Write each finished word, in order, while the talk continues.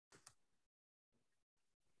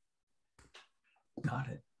got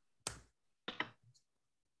it.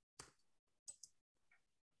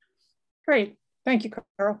 Great. Thank you,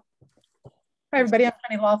 Carl. Hi, everybody. I'm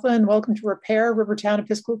Penny Laughlin. Welcome to Repair, Rivertown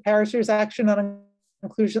Episcopal Parish's Action on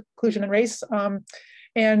Inclusion and Race.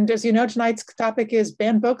 And as you know, tonight's topic is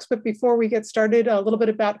banned books. But before we get started, a little bit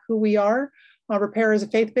about who we are. Repair is a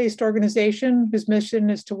faith-based organization whose mission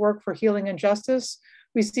is to work for healing and justice.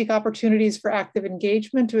 We seek opportunities for active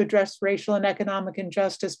engagement to address racial and economic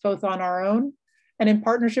injustice, both on our own and in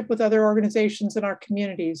partnership with other organizations in our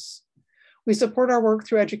communities. We support our work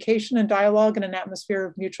through education and dialogue in an atmosphere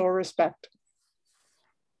of mutual respect.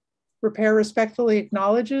 Repair respectfully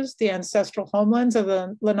acknowledges the ancestral homelands of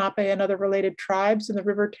the Lenape and other related tribes in the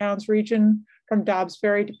River Towns region from Dobbs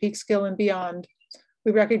Ferry to Peekskill and beyond.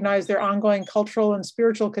 We recognize their ongoing cultural and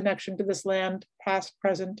spiritual connection to this land, past,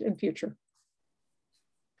 present, and future.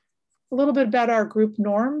 A little bit about our group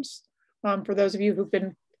norms. For those of you who've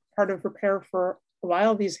been part of Repair for a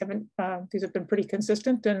while, these have been pretty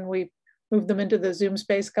consistent, and we moved them into the Zoom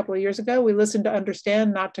space a couple of years ago. We listen to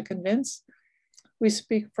understand, not to convince. We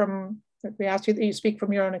ask you that you speak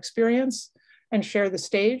from your own experience and share the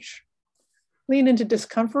stage. Lean into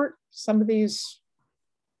discomfort. Some of these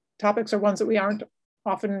topics are ones that we aren't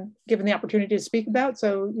often given the opportunity to speak about.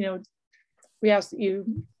 So, we ask that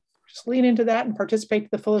you just lean into that and participate to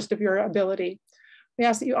the fullest of your ability. We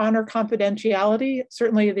ask that you honor confidentiality.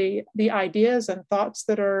 Certainly the ideas and thoughts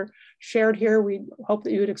that are shared here, we hope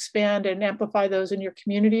that you would expand and amplify those in your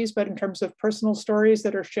communities. But in terms of personal stories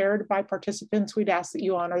that are shared by participants, we'd ask that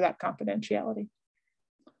you honor that confidentiality.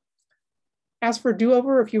 Ask for a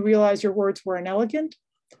do-over if you realize your words were inelegant.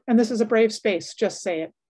 And this is a brave space, just say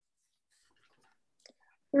it.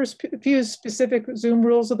 There's a few specific Zoom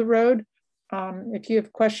rules of the road. If you have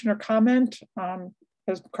a question or comment,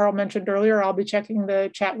 as Carl mentioned earlier, I'll be checking the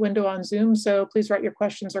chat window on Zoom, so please write your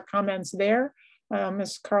questions or comments there.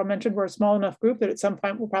 As Carl mentioned, we're a small enough group that at some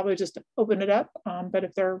point we'll probably just open it up. But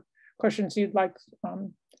if there are questions you'd like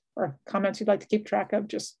or comments you'd like to keep track of,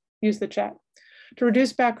 just use the chat. To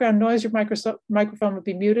reduce background noise, your microphone will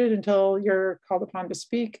be muted until you're called upon to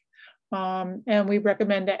speak. And we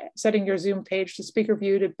recommend setting your Zoom page to speaker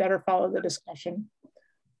view to better follow the discussion.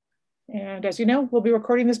 And as you know, we'll be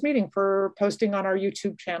recording this meeting for posting on our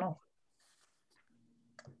YouTube channel.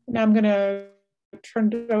 Now I'm going to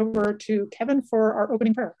turn it over to Kevin for our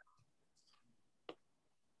opening prayer.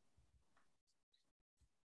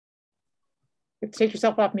 Take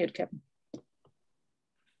yourself off mute, Kevin.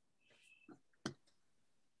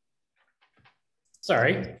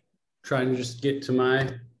 Sorry, trying to just get to my,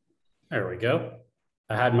 there we go.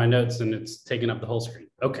 I had my notes and it's taking up the whole screen.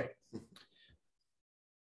 Okay.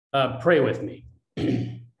 Pray with me.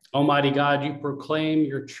 Almighty God, you proclaim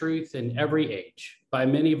your truth in every age by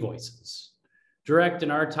many voices. Direct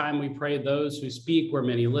in our time, we pray, those who speak where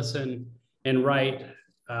many listen and write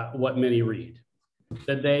what many read,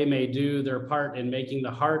 that they may do their part in making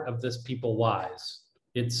the heart of this people wise,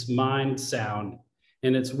 its mind sound,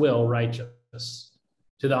 and its will righteous.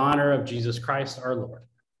 To the honor of Jesus Christ, our Lord.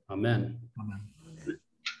 Amen. Amen.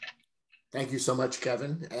 Thank you so much,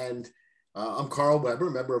 Kevin. And I'm Carl Weber,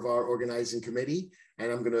 member of our organizing committee, and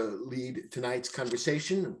I'm going to lead tonight's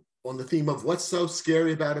conversation on the theme of what's so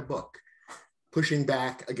scary about a book, pushing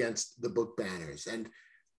back against the book banners. And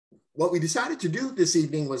what we decided to do this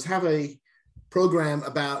evening was have a program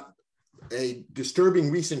about a disturbing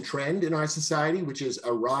recent trend in our society, which is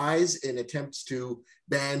a rise in attempts to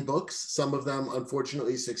ban books, some of them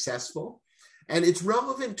unfortunately successful. And it's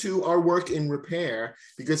relevant to our work in Repair,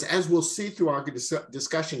 because as we'll see through our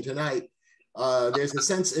discussion tonight, there's a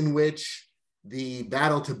sense in which the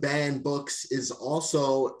battle to ban books is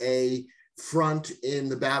also a front in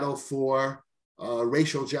the battle for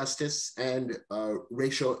racial justice and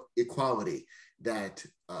racial equality, that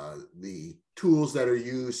the tools that are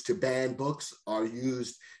used to ban books are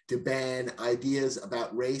used to ban ideas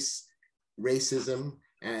about race, racism,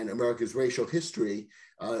 and America's racial history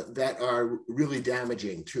that are really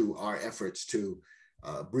damaging to our efforts to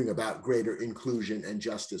bring about greater inclusion and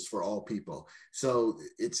justice for all people. So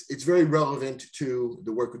it's very relevant to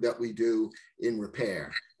the work that we do in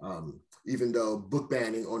Repair, even though book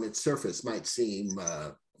banning on its surface might seem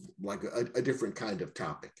like a different kind of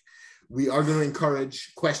topic. We are going to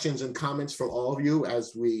encourage questions and comments from all of you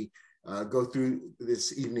as we go through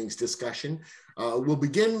this evening's discussion. We'll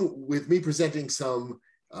begin with me presenting some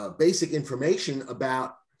basic information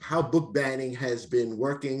about how book banning has been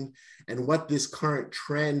working and what this current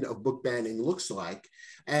trend of book banning looks like.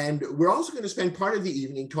 And we're also going to spend part of the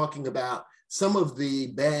evening talking about some of the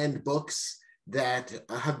banned books that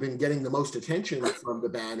have been getting the most attention from the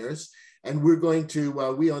banners. And we're going to,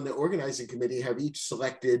 we on the organizing committee have each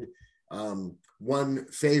selected one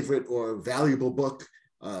favorite or valuable book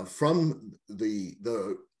from the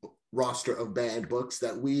roster of banned books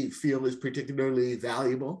that we feel is particularly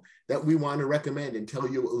valuable, that we want to recommend and tell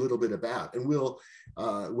you a little bit about. And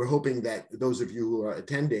we're hoping that those of you who are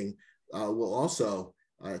attending will also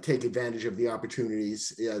take advantage of the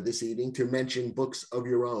opportunities this evening to mention books of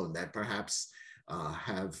your own that perhaps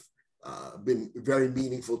have been very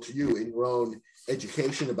meaningful to you in your own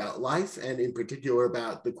education about life, and in particular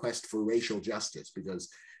about the quest for racial justice, because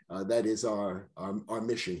that is our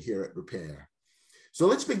mission here at Repair. So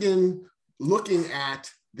let's begin looking at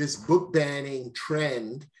this book banning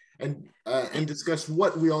trend and discuss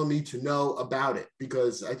what we all need to know about it,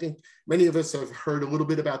 because I think many of us have heard a little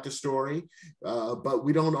bit about the story, but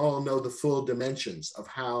we don't all know the full dimensions of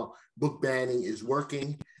how book banning is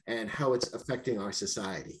working and how it's affecting our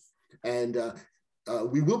society. And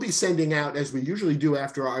we will be sending out, as we usually do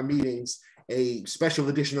after our meetings, a special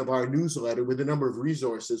edition of our newsletter with a number of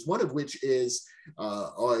resources, one of which is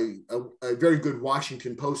a very good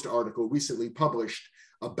Washington Post article recently published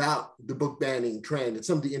about the book banning trend. And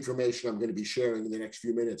some of the information I'm going to be sharing in the next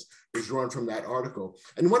few minutes is drawn from that article.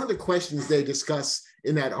 And one of the questions they discuss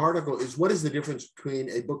in that article is, what is the difference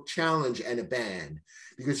between a book challenge and a ban?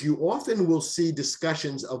 Because you often will see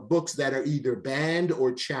discussions of books that are either banned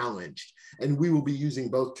or challenged. And we will be using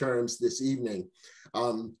both terms this evening.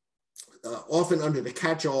 Often under the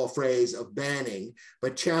catch-all phrase of banning,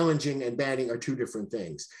 but challenging and banning are two different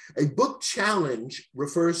things. A book challenge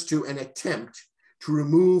refers to an attempt to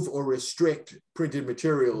remove or restrict printed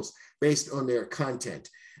materials based on their content.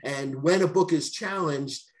 And when a book is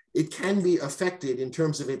challenged, it can be affected in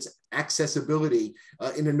terms of its accessibility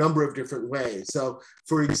in a number of different ways. So,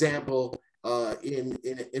 for example,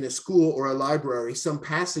 in a school or a library, some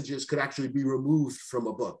passages could actually be removed from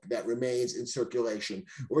a book that remains in circulation,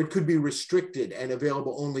 or it could be restricted and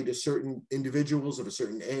available only to certain individuals of a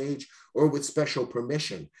certain age or with special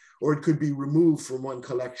permission, or it could be removed from one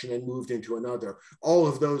collection and moved into another. All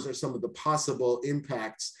of those are some of the possible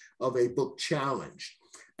impacts of a book challenge.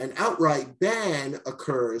 An outright ban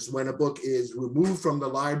occurs when a book is removed from the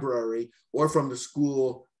library or from the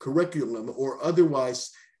school curriculum or otherwise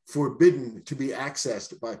forbidden to be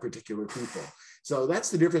accessed by particular people. So that's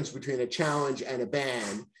the difference between a challenge and a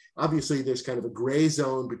ban. Obviously, there's kind of a gray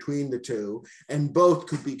zone between the two, and both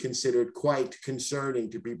could be considered quite concerning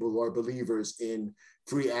to people who are believers in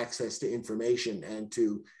free access to information and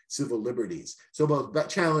to civil liberties. So both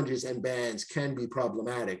challenges and bans can be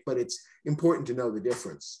problematic, but it's important to know the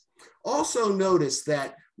difference. Also notice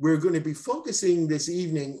that we're going to be focusing this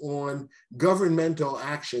evening on governmental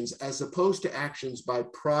actions as opposed to actions by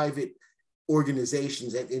private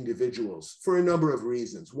organizations and individuals for a number of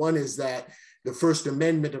reasons. One is that the First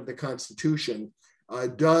Amendment of the Constitution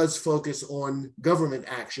does focus on government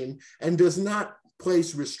action and does not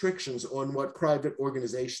place restrictions on what private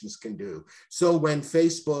organizations can do. So when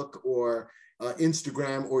Facebook or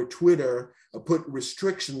Instagram or Twitter put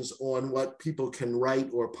restrictions on what people can write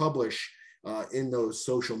or publish in those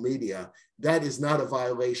social media, that is not a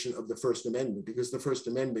violation of the First Amendment, because the First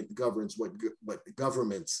Amendment governs what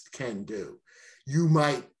governments can do. You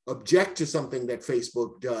might object to something that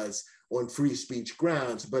Facebook does on free speech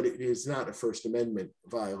grounds, but it is not a First Amendment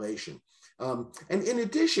violation. And in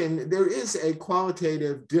addition, there is a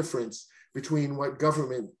qualitative difference between what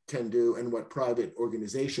government can do and what private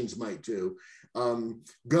organizations might do.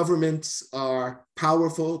 Governments are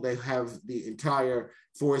powerful. They have the entire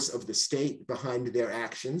force of the state behind their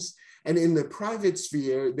actions. And in the private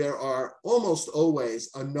sphere, there are almost always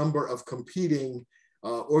a number of competing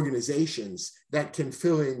organizations that can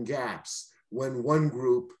fill in gaps when one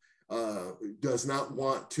group does not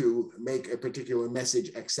want to make a particular message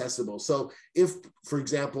accessible. So if, for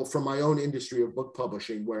example, from my own industry of book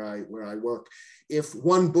publishing where I work, if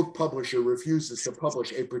one book publisher refuses to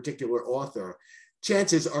publish a particular author,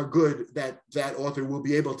 chances are good that that author will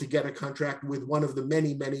be able to get a contract with one of the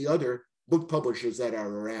many, many other book publishers that are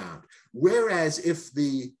around. Whereas if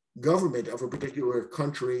the government of a particular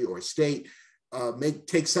country or state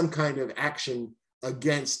take some kind of action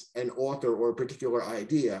against an author or a particular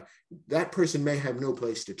idea, that person may have no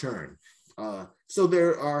place to turn. So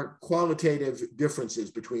there are qualitative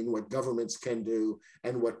differences between what governments can do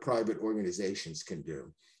and what private organizations can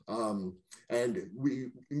do. And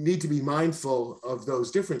we need to be mindful of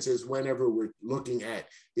those differences whenever we're looking at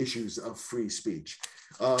issues of free speech.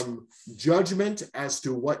 Judgment as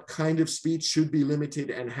to what kind of speech should be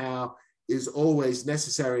limited and how is always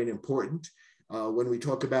necessary and important. When we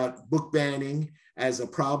talk about book banning as a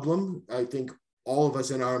problem, I think all of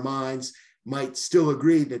us in our minds might still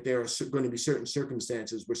agree that there are going to be certain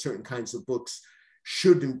circumstances where certain kinds of books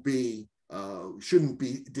shouldn't be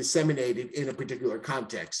disseminated in a particular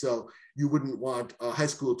context. So you wouldn't want a high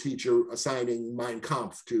school teacher assigning Mein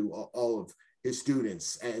Kampf to all of his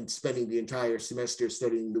students and spending the entire semester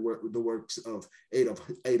studying the works of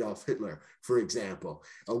Adolf Hitler, for example.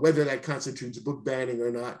 Whether that constitutes book banning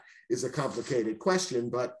or not is a complicated question,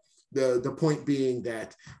 but the point being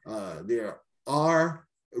that there are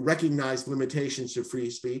recognized limitations to free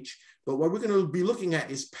speech, but what we're going to be looking at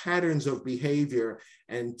is patterns of behavior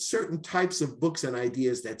and certain types of books and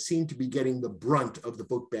ideas that seem to be getting the brunt of the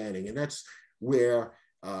book banning. And that's where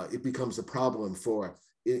it becomes a problem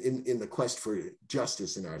in the quest for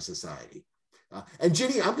justice in our society. And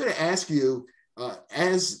Ginny, I'm going to ask you,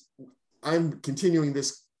 as I'm continuing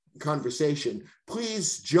this conversation,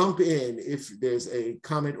 please jump in if there's a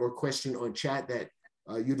comment or question on chat that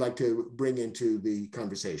you'd like to bring into the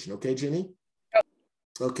conversation. Okay, Ginny? Yep.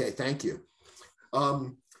 Okay, thank you.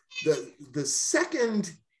 The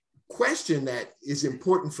second question that is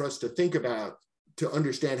important for us to think about to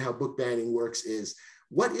understand how book banning works is,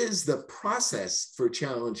 what is the process for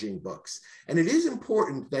challenging books? And it is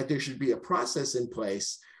important that there should be a process in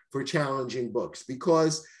place for challenging books,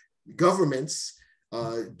 because governments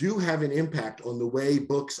do have an impact on the way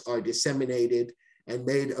books are disseminated and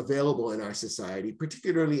made available in our society,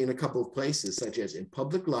 particularly in a couple of places, such as in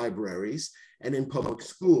public libraries and in public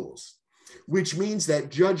schools, which means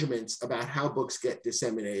that judgments about how books get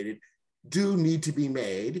disseminated do need to be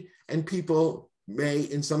made, and people may,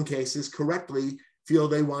 in some cases, correctly feel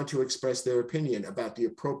they want to express their opinion about the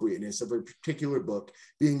appropriateness of a particular book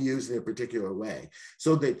being used in a particular way.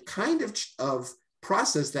 So the kind of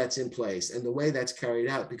process that's in place and the way that's carried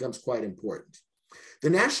out becomes quite important. The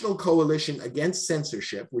National Coalition Against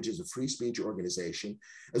Censorship, which is a free speech organization,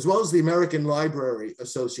 as well as the American Library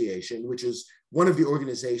Association, which is one of the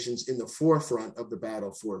organizations in the forefront of the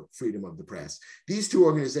battle for freedom of the press. These two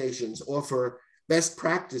organizations offer best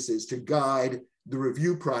practices to guide the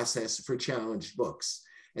review process for challenged books.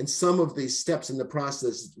 And some of the steps in the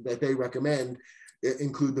process that they recommend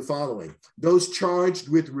include the following. Those charged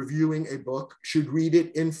with reviewing a book should read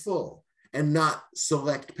it in full and not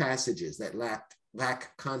select passages that lack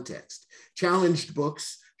context. Challenged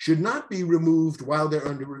books should not be removed while they're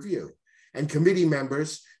under review. And committee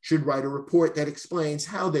members should write a report that explains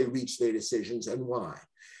how they reached their decisions and why.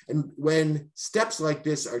 And when steps like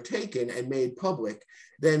this are taken and made public,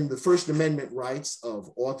 then the First Amendment rights of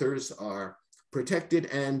authors are protected,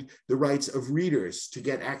 and the rights of readers to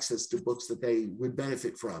get access to books that they would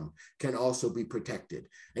benefit from can also be protected,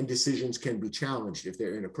 and decisions can be challenged if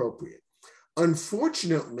they're inappropriate.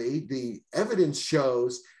 Unfortunately, the evidence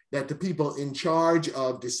shows that the people in charge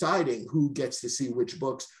of deciding who gets to see which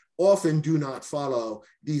books often do not follow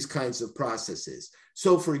these kinds of processes.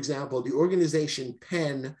 So, for example, the organization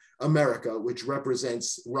PEN America, which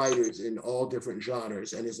represents writers in all different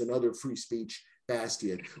genres and is another free speech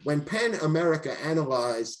bastion, when PEN America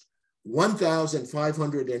analyzed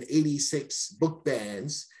 1,586 book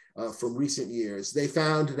bans from recent years, they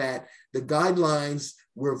found that the guidelines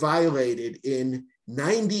were violated in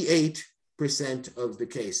 98% of the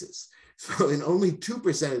cases. So in only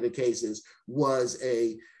 2% of the cases was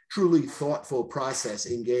a truly thoughtful process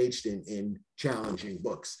engaged in challenging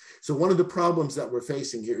books. So one of the problems that we're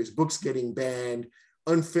facing here is books getting banned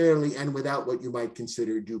unfairly and without what you might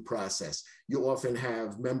consider due process. You often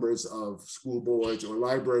have members of school boards or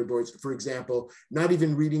library boards, for example, not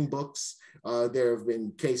even reading books. There have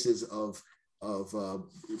been cases of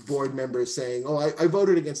board members saying, oh, I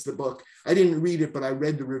voted against the book. I didn't read it, but I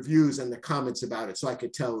read the reviews and the comments about it, so I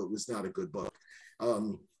could tell it was not a good book.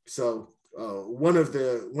 One of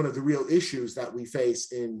the real issues that we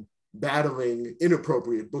face in battling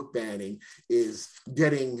inappropriate book banning is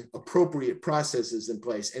getting appropriate processes in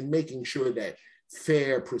place and making sure that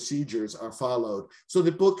fair procedures are followed so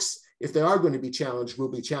that books, if they are going to be challenged, will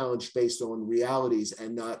be challenged based on realities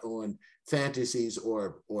and not on fantasies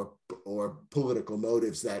or political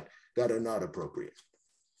motives that are not appropriate.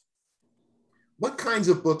 What kinds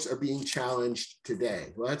of books are being challenged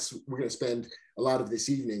today? Well, we're going to spend a lot of this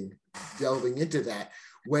evening delving into that.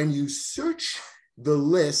 When you search the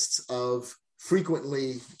lists of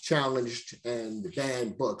frequently challenged and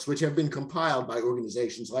banned books, which have been compiled by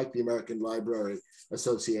organizations like the American Library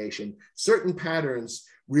Association, certain patterns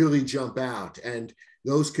really jump out, and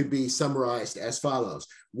those could be summarized as follows.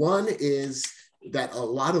 One is that a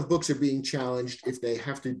lot of books are being challenged if they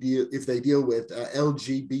deal with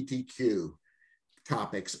LGBTQ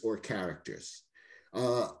topics or characters.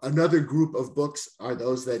 Another group of books are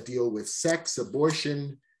those that deal with sex,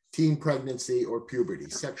 abortion, teen pregnancy, or puberty.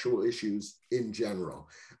 Sexual issues in general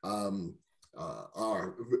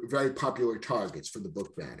are very popular targets for the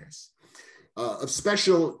book banners. Of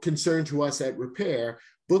special concern to us at Repair,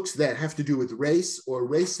 books that have to do with race or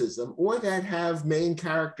racism, or that have main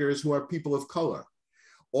characters who are people of color,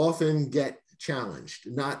 often get challenged,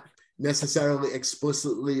 not necessarily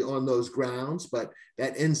explicitly on those grounds, but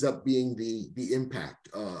that ends up being the impact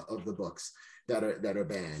of the books that are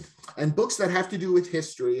banned. And books that have to do with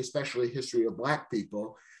history, especially history of Black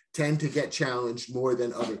people, tend to get challenged more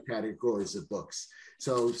than other categories of books.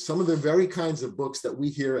 So some of the very kinds of books that we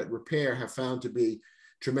here at Repair have found to be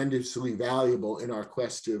tremendously valuable in our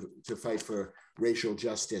quest to fight for racial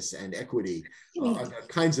justice and equity are the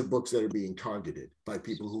kinds of books that are being targeted by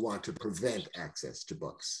people who want to prevent access to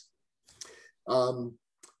books.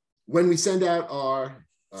 When we send out our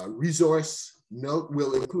resource note,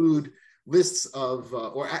 we'll include lists of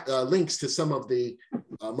links to some of the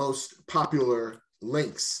most popular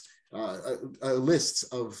links, lists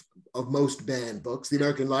of most banned books. The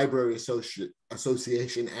American Library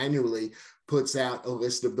Association annually puts out a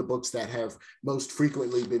list of the books that have most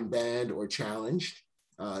frequently been banned or challenged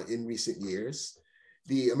in recent years.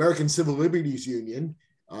 The American Civil Liberties Union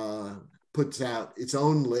puts out its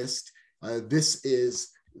own list. This is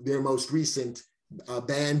their most recent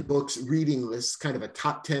banned books reading list, kind of a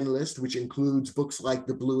top 10 list, which includes books like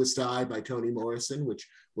The Bluest Eye by Toni Morrison, which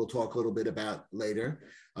we'll talk a little bit about later.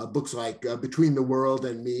 Books like Between the World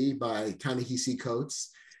and Me by Ta-Nehisi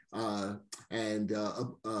Coates, and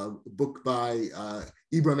a book by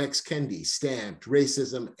Ibram X. Kendi, Stamped,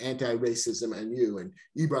 Racism, Anti-Racism, and You. And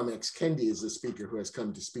Ibram X. Kendi is the speaker who has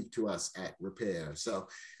come to speak to us at Repair. So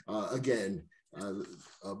again,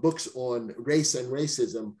 books on race and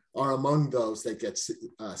racism are among those that get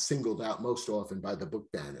singled out most often by the book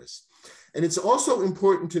banners. And it's also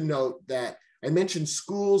important to note that I mentioned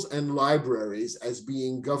schools and libraries as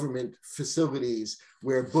being government facilities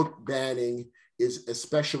where book banning is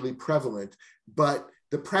especially prevalent, but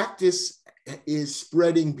the practice is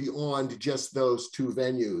spreading beyond just those two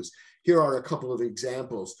venues. Here are a couple of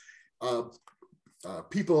examples.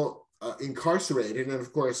 People incarcerated, and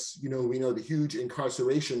of course, we know the huge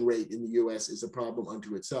incarceration rate in the US is a problem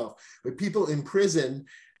unto itself, but people in prison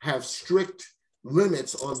have strict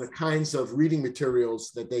limits on the kinds of reading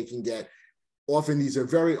materials that they can get. Often these are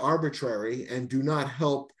very arbitrary and do not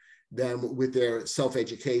help them with their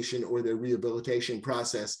self-education or their rehabilitation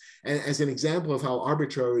process. And as an example of how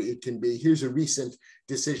arbitrary it can be, here's a recent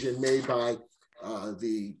decision made by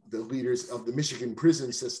the leaders of the Michigan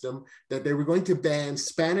prison system that they were going to ban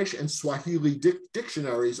Spanish and Swahili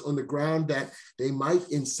dictionaries on the ground that they might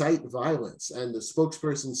incite violence. And the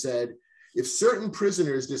spokesperson said, if certain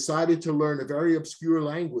prisoners decided to learn a very obscure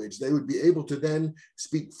language, they would be able to then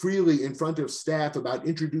speak freely in front of staff about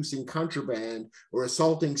introducing contraband or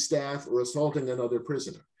assaulting staff or assaulting another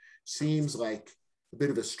prisoner. Seems like a bit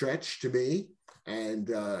of a stretch to me.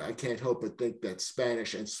 And I can't help but think that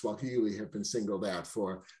Spanish and Swahili have been singled out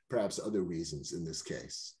for perhaps other reasons in this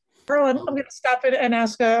case. Carl, I'm going to stop it and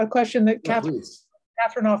ask a question that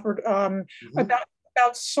Catherine offered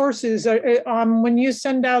about sources. When you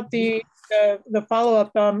send out the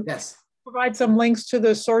follow-up, yes, provide some links to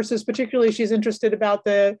the sources. Particularly, she's interested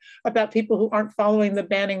about people who aren't following the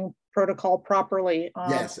banning protocol properly.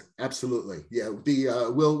 Yes, absolutely. Yeah,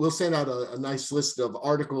 we'll send out a nice list of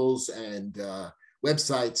articles and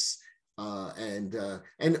websites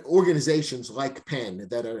and organizations like PEN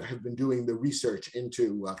that have been doing the research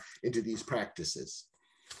into these practices.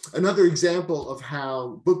 Another example of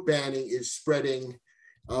how book banning is spreading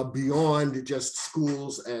beyond just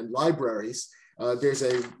schools and libraries. There's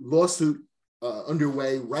a lawsuit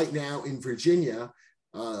underway right now in Virginia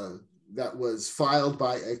that was filed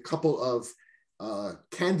by a couple of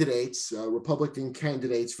candidates, Republican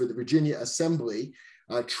candidates for the Virginia Assembly,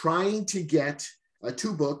 trying to get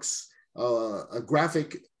two books, a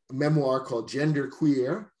graphic memoir called Gender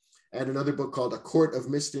Queer and another book called A Court of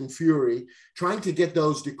Mist and Fury, trying to get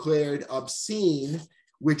those declared obscene,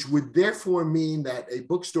 which would therefore mean that a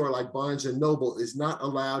bookstore like Barnes & Noble is not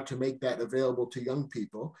allowed to make that available to young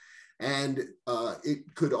people. And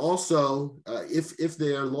it could also, if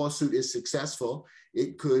their lawsuit is successful,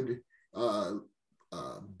 it could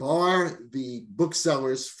bar the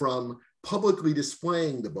booksellers from publicly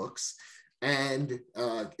displaying the books. And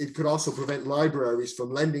it could also prevent libraries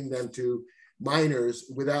from lending them to minors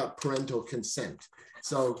without parental consent.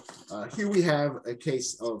 So here we have a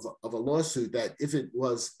case of a lawsuit that if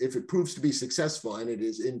it proves to be successful, and it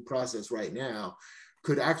is in process right now,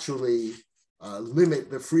 could actually limit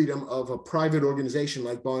the freedom of a private organization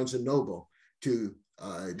like Barnes and Noble to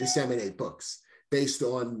disseminate books based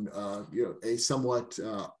on a somewhat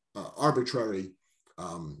arbitrary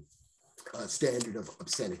standard of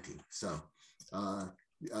obscenity. So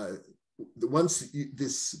once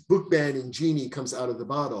this book banning genie comes out of the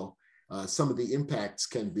bottle, some of the impacts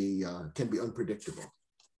can be unpredictable.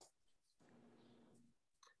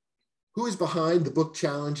 Who is behind the book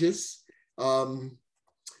challenges?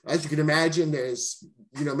 As you can imagine, there's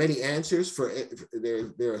many answers for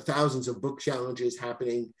there are thousands of book challenges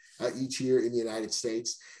happening each year in the United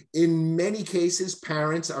States. In many cases,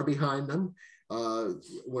 parents are behind them.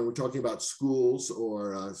 When we're talking about schools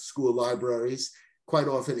or school libraries, quite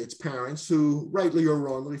often it's parents who, rightly or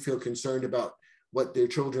wrongly, feel concerned about what their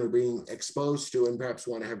children are being exposed to and perhaps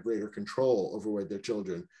want to have greater control over what their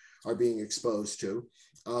children are being exposed to,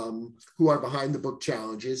 who are behind the book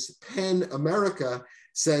challenges. PEN America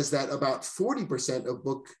says that about 40% of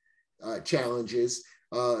book challenges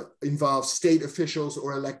involve state officials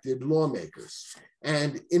or elected lawmakers.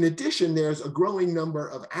 And in addition, there's a growing number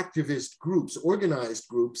of activist groups, organized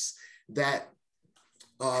groups, that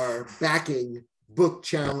are backing book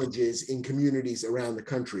challenges in communities around the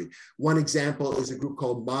country. One example is a group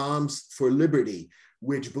called Moms for Liberty,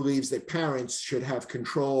 which believes that parents should have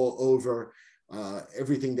control over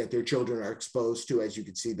everything that their children are exposed to. As you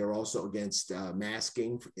can see, they're also against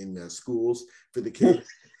masking in schools for the kids.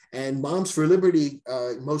 And Moms for Liberty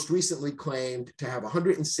most recently claimed to have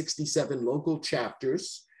 167 local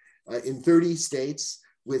chapters in 30 states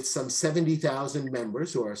with some 70,000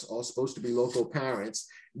 members who are all supposed to be local parents.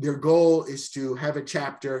 Their goal is to have a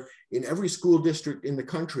chapter in every school district in the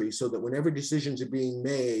country so that whenever decisions are being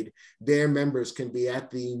made, their members can be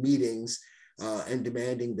at the meetings and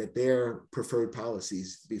demanding that their preferred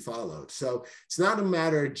policies be followed. So it's not a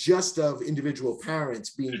matter just of individual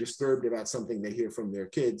parents being disturbed about something they hear from their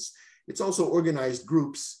kids. It's also organized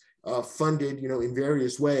groups funded, in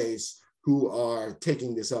various ways, who are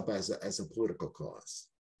taking this up as a political cause.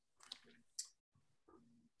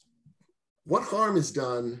 What harm is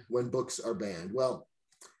done when books are banned? Well,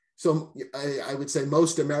 so I would say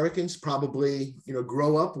most Americans probably,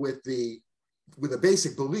 grow up with a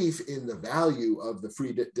basic belief in the value of the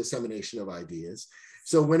free dissemination of ideas.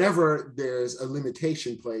 So whenever there's a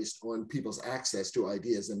limitation placed on people's access to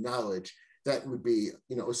ideas and knowledge, that would be,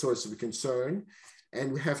 a source of concern.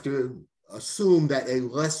 And we have to assume that a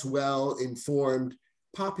less well-informed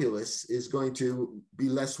populace is going to be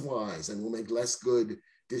less wise and will make less good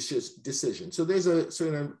decisions. So there's a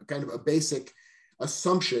sort of kind of a basic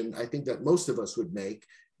assumption, I think, that most of us would make,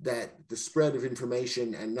 that the spread of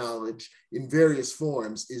information and knowledge in various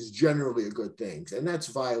forms is generally a good thing. And that's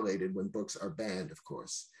violated when books are banned, of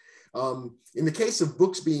course. In the case of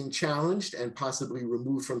books being challenged and possibly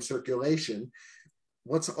removed from circulation,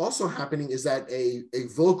 what's also happening is that a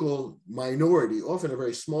vocal minority, often a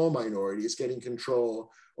very small minority, is getting control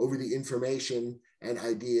over the information and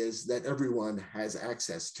ideas that everyone has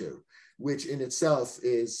access to, which in itself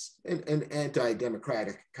is an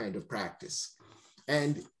anti-democratic kind of practice.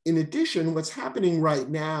 And in addition, what's happening right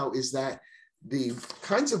now is that the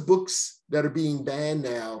kinds of books that are being banned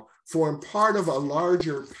now form part of a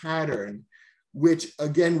larger pattern, which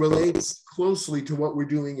again relates closely to what we're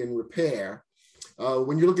doing in repair.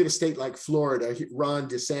 When you look at a state like Florida, Ron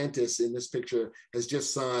DeSantis in this picture has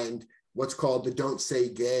just signed what's called the Don't Say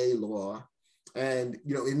Gay law. And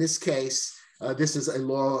in this case, this is a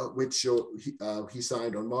law which he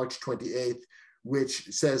signed on March 28th, which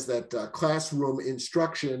says that classroom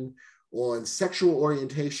instruction on sexual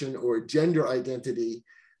orientation or gender identity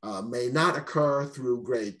may not occur through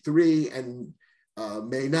grade 3 and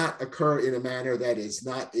may not occur in a manner that is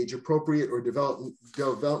not age appropriate or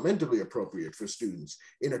developmentally appropriate for students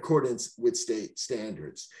in accordance with state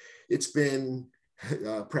standards. It's been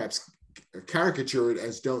perhaps caricatured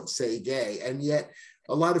as Don't Say Gay, and yet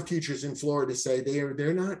a lot of teachers in Florida say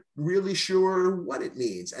they're not really sure what it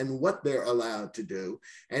means and what they're allowed to do.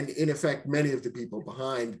 And in effect, many of the people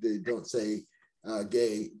behind the Don't Say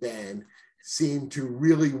Gay ban seem to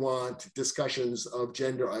really want discussions of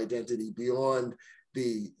gender identity beyond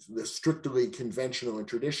the strictly conventional and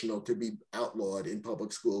traditional to be outlawed in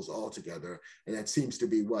public schools altogether. And that seems to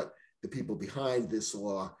be what the people behind this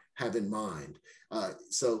law have in mind.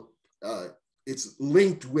 It's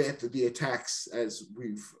linked with the attacks, as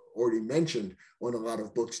we've already mentioned, on a lot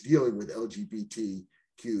of books dealing with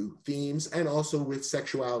LGBTQ themes and also with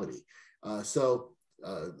sexuality. So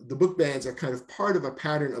the book bans are kind of part of a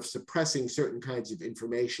pattern of suppressing certain kinds of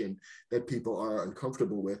information that people are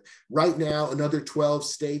uncomfortable with. Right now, another 12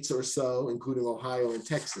 states or so, including Ohio and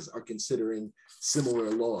Texas, are considering similar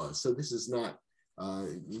laws. So this is not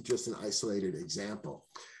just an isolated example.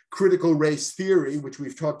 Critical race theory, which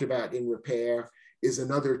we've talked about in Repair, is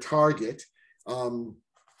another target,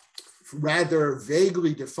 rather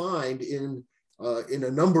vaguely defined in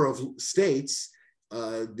a number of states.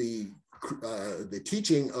 The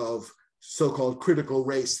teaching of so-called critical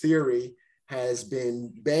race theory has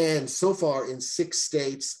been banned so far in 6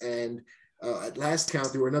 states, and at last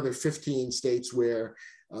count, there were another 15 states where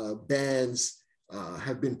bans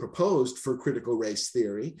have been proposed for critical race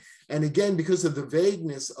theory. And again, because of the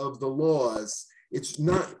vagueness of the laws, it's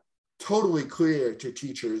not totally clear to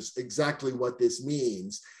teachers exactly what this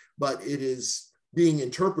means, but it is being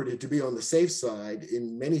interpreted to be on the safe side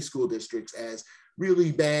in many school districts as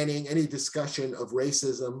really banning any discussion of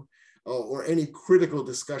racism or any critical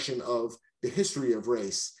discussion of the history of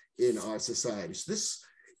race in our society. So this,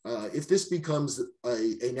 if this becomes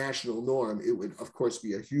a national norm, it would of course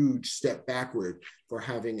be a huge step backward for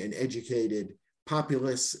having an educated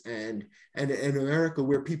populace and an America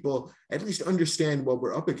where people at least understand what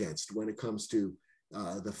we're up against when it comes to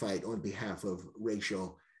the fight on behalf of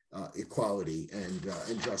racial equality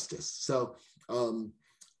and justice. So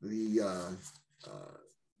the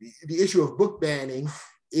issue of book banning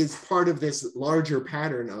is part of this larger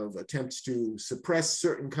pattern of attempts to suppress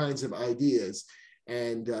certain kinds of ideas.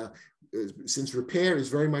 And since Repair is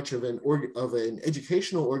very much of an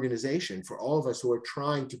educational organization for all of us who are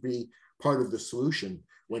trying to be part of the solution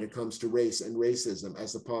when it comes to race and racism,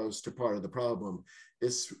 as opposed to part of the problem,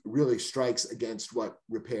 this really strikes against what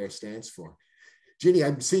Repair stands for. Ginny,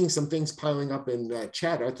 I'm seeing some things piling up in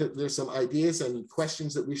chat. Are there some ideas and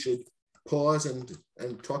questions that we should pause and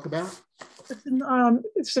talk about?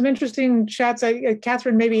 Some interesting chats.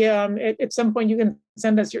 Catherine, maybe at some point you can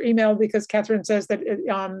send us your email, because Catherine says that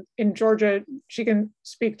in Georgia, she can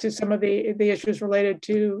speak to some of the issues related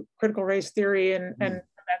to critical race theory and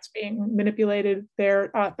that's being manipulated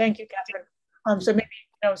there. Thank you, Catherine. So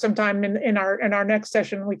maybe sometime in our next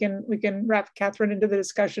session, we can wrap Catherine into the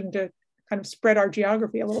discussion to kind of spread our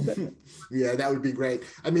geography a little bit. Yeah, that would be great.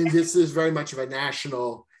 I mean, this is very much of a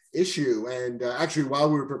national issue. And actually, while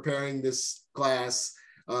we were preparing this class,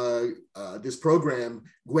 this program,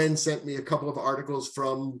 Gwen sent me a couple of articles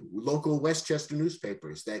from local Westchester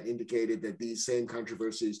newspapers that indicated that these same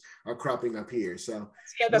controversies are cropping up here. So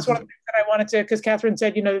yeah, that's one of the things that I wanted to, because Catherine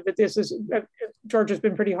said, that this is, Georgia's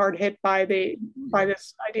been pretty hard hit by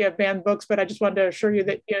this idea of banned books, but I just wanted to assure you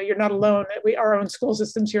that you're not alone. That our own school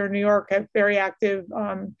systems here in New York have very active,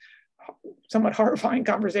 somewhat horrifying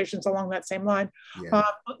conversations along that same line. Yeah.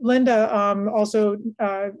 Linda also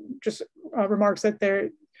just remarks that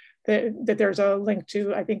there's a link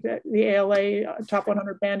to, I think, that the ALA Top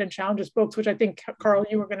 100 Banned and Challenges books, which I think, Carl,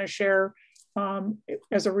 you were going to share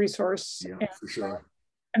as a resource. Yeah, for sure.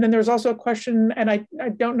 And then there's also a question, and I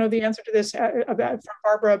don't know the answer to this, from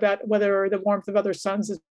Barbara, about whether The Warmth of Other Suns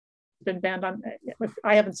has been banned on.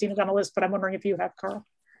 I haven't seen it on a list, but I'm wondering if you have, Carl.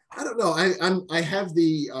 I don't know. I have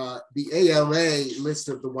the ALA list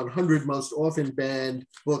of the 100 most often banned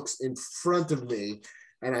books in front of me,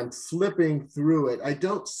 and I'm flipping through it. I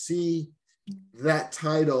don't see that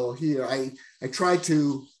title here. I try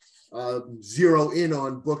to zero in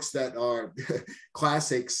on books that are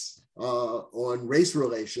classics on race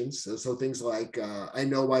relations. So things like I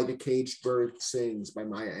Know Why the Caged Bird Sings by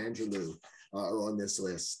Maya Angelou are on this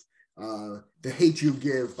list. The Hate You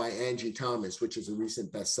Give by Angie Thomas, which is a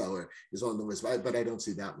recent bestseller, is on the list, but I don't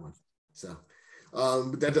see that one. So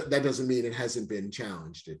that doesn't mean it hasn't been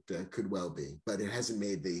challenged. It could well be, but it hasn't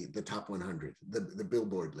made the top 100, the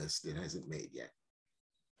Billboard list. It hasn't made yet.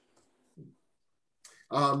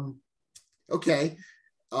 Okay.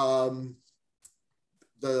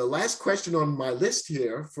 The last question on my list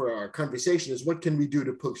here for our conversation is, what can we do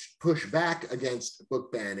to push back against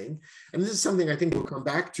book banning? And this is something I think we'll come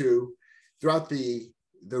back to throughout the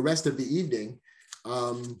rest of the evening.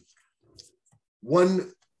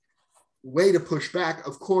 One way to push back,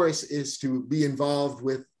 of course, is to be involved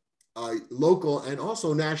with local and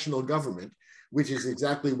also national government, which is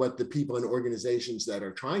exactly what the people and organizations that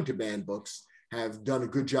are trying to ban books have done a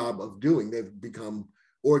good job of doing. They've become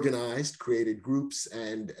organized, created groups,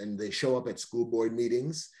 and they show up at school board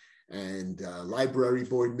meetings and library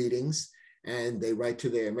board meetings, and they write to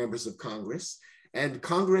their members of Congress. And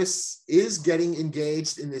Congress is getting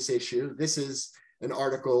engaged in this issue. This is an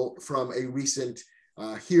article from a recent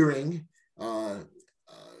hearing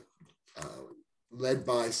led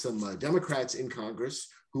by some Democrats in Congress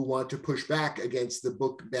who want to push back against the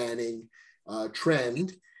book banning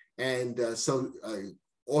trend. And so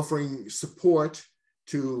offering support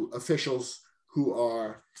to officials who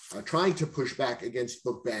are trying to push back against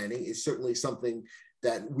book banning is certainly something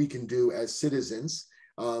that we can do as citizens.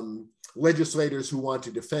 Legislators who want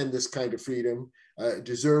to defend this kind of freedom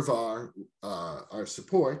deserve our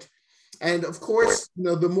support. And of course, you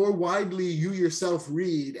know, the more widely you yourself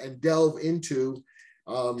read and delve into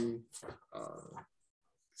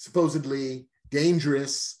supposedly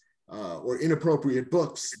dangerous or inappropriate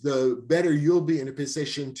books, the better you'll be in a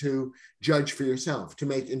position to judge for yourself, to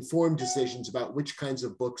make informed decisions about which kinds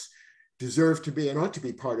of books deserve to be and ought to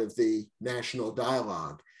be part of the national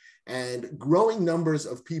dialogue. And growing numbers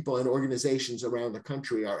of people and organizations around the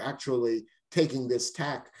country are actually taking this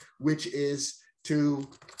tack, which is to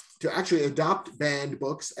actually adopt banned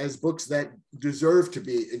books as books that deserve to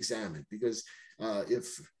be examined. Because if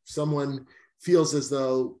someone feels as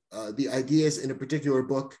though the ideas in a particular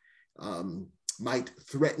book might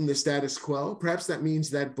threaten the status quo, perhaps that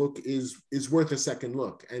means that book is worth a second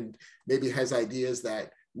look and maybe has ideas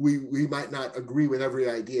that we might not agree with every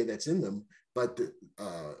idea that's in them, but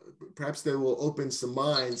perhaps they will open some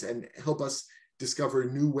minds and help us discover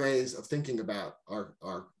new ways of thinking about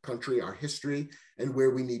our country, our history, and where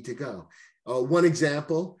we need to go. One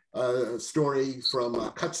example, a story from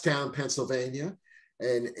Kutztown, Pennsylvania.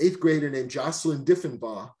 An 8th grader named Jocelyn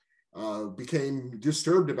Diffenbaugh became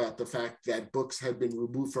disturbed about the fact that books had been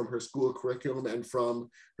removed from her school curriculum and from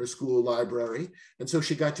her school library. And so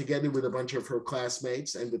she got together with a bunch of her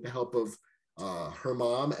classmates, and with the help of her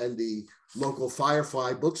mom and the local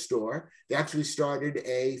Firefly bookstore, they actually started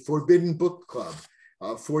a forbidden book club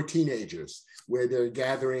for teenagers, where they're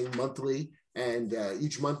gathering monthly, and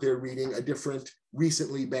each month they're reading a different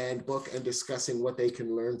recently banned book and discussing what they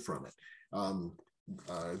can learn from it.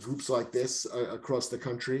 Groups like this across the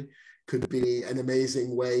country could be an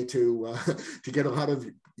amazing way to get a lot of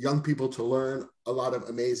young people to learn a lot of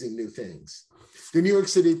amazing new things. The New York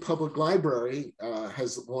City Public Library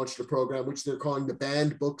has launched a program which they're calling the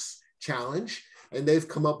Banned Books Challenge, and they've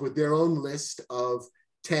come up with their own list of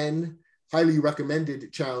 10 highly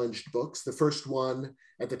recommended challenged books. The first one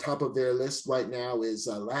at the top of their list right now is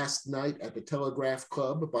Last Night at the Telegraph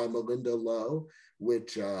Club by Melinda Lowe,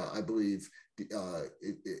 which I believe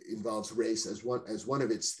it involves race as one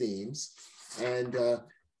of its themes. And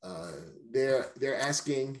they're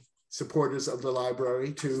asking supporters of the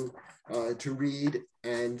library to read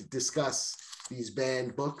and discuss these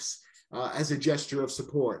banned books as a gesture of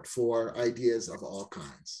support for ideas of all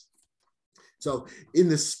kinds. So in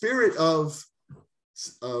the spirit of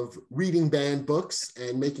reading banned books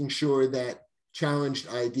and making sure that challenged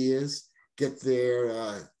ideas get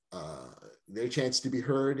their chance to be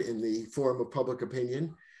heard in the forum of public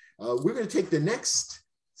opinion, we're going to take the next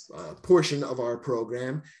portion of our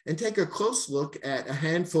program and take a close look at a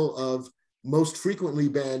handful of most frequently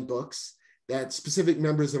banned books that specific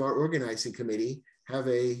members of our organizing committee have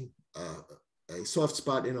a soft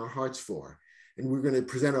spot in our hearts for. And we're going to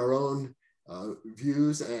present our own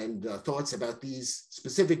views and thoughts about these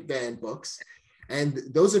specific banned books. And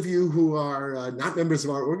those of you who are not members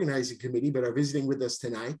of our organizing committee but are visiting with us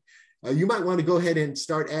tonight, you might want to go ahead and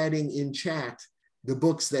start adding in chat the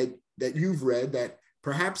books that you've read that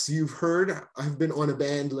perhaps you've heard have been on a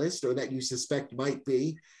banned list, or that you suspect might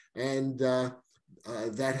be, and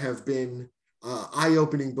that have been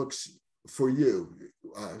eye-opening books for you,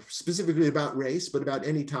 specifically about race, but about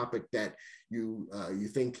any topic that you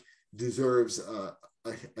think deserves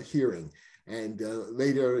a hearing. And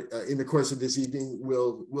later in the course of this evening,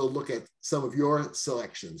 we'll look at some of your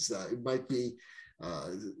selections. It might be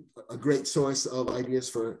a great source of ideas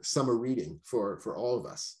for summer reading for all of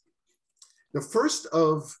us. The first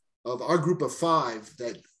of our group of 5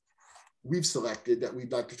 that we've selected that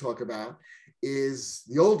we'd like to talk about is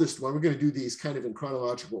the oldest one. We're going to do these kind of in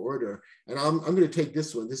chronological order, and I'm going to take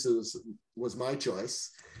this one. This was my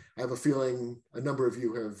choice. I have a feeling a number of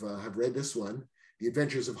you have read this one, The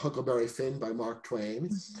Adventures of Huckleberry Finn by Mark Twain.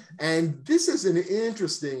 And this is an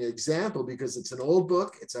interesting example because it's an old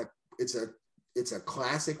book. It's a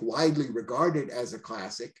classic, widely regarded as a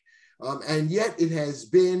classic, and yet it has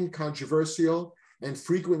been controversial and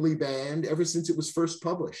frequently banned ever since it was first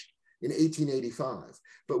published in 1885.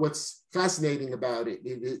 But what's fascinating about it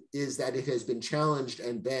is that it has been challenged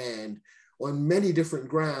and banned on many different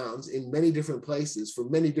grounds in many different places for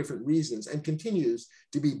many different reasons, and continues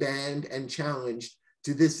to be banned and challenged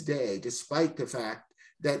to this day, despite the fact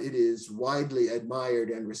that it is widely admired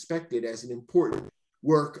and respected as an important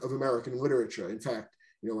work of American literature. In fact,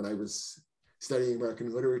 you know, when I was studying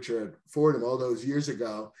American literature at Fordham all those years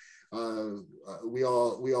ago, We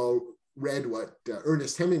all read what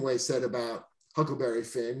Ernest Hemingway said about Huckleberry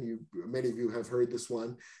Finn. Many of you have heard this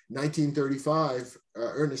one. 1935,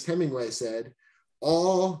 Ernest Hemingway said,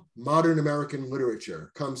 "All modern American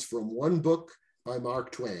literature comes from one book by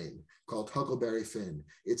Mark Twain called Huckleberry Finn.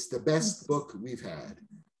 It's the best book we've had."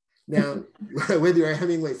 Now, whether you're a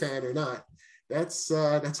Hemingway fan or not, that's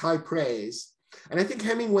high praise. And I think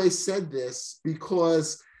Hemingway said this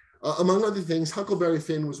because, among other things, Huckleberry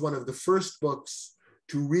Finn was one of the first books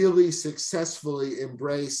to really successfully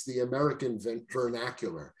embrace the American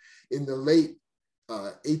vernacular. In the late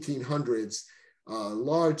 1800s,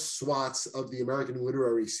 large swaths of the American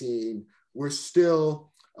literary scene were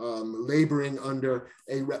still laboring under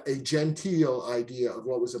a genteel idea of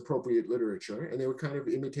what was appropriate literature. And they were kind of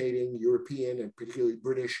imitating European and particularly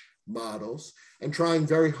British models and trying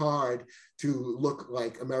very hard to look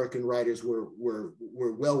like American writers were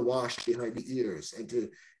well washed behind the ears and to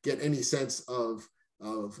get any sense of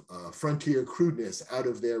frontier crudeness out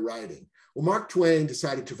of their writing. Well, Mark Twain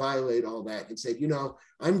decided to violate all that and said,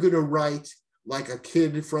 I'm going to write like a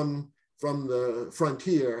kid from the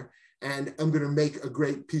frontier, and I'm going to make a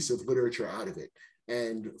great piece of literature out of it.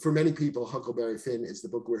 And for many people, Huckleberry Finn is the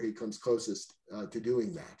book where he comes closest to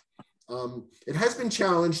doing that. It has been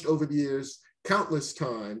challenged over the years countless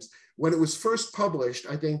times. When it was first published,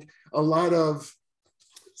 I think a lot of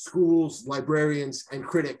schools, librarians, and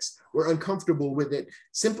critics were uncomfortable with it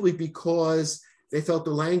simply because they felt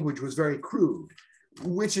the language was very crude,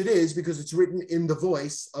 which it is because it's written in the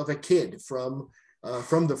voice of a kid from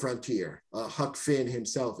the frontier. Huck Finn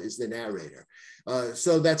himself is the narrator.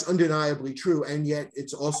 So that's undeniably true, and yet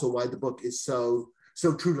it's also why the book is so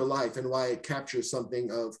true to life and why it captures something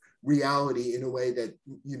of reality in a way that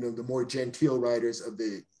the more genteel writers of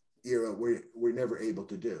the era were never able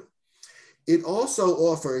to do. It also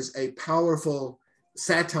offers a powerful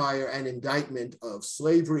satire and indictment of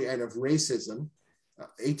slavery and of racism.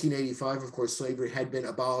 1885, of course, slavery had been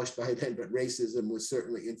abolished by then, but racism was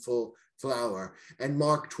certainly in full flower. And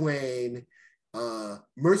Mark Twain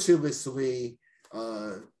mercilessly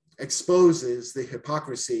exposes the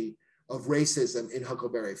hypocrisy of racism in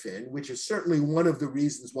Huckleberry Finn, which is certainly one of the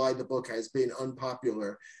reasons why the book has been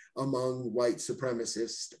unpopular among white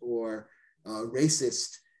supremacist or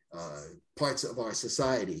racist parts of our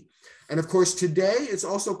society. And of course, today it's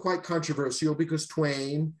also quite controversial because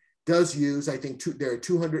Twain does use, I think there are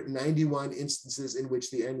 291 instances in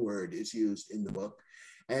which the N-word is used in the book.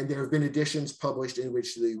 And there have been editions published in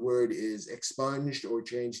which the word is expunged or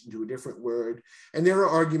changed into a different word. And there are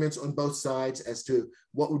arguments on both sides as to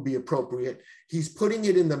what would be appropriate. He's putting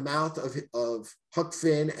it in the mouth of Huck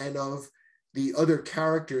Finn and of the other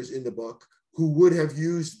characters in the book who would have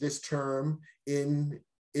used this term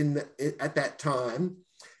at that time.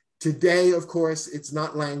 Today, of course, it's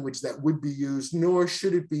not language that would be used, nor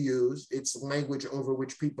should it be used. It's language over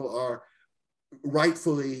which people are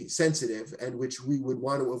rightfully sensitive and which we would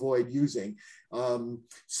want to avoid using.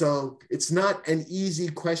 So it's not an easy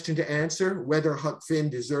question to answer whether Huck Finn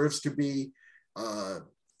deserves to be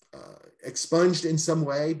expunged in some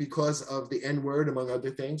way because of the N-word, among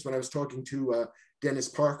other things. When I was talking to Dennis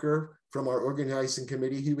Parker from our organizing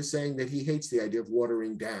committee, he was saying that he hates the idea of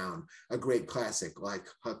watering down a great classic like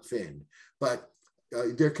Huck Finn. But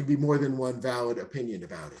there could be more than one valid opinion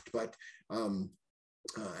about it. But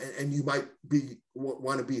and you might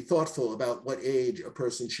want to be thoughtful about what age a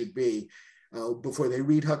person should be before they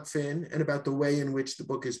read Huck Finn and about the way in which the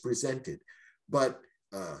book is presented. But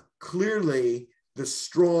clearly, the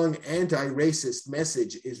strong anti-racist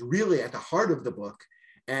message is really at the heart of the book,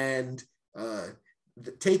 and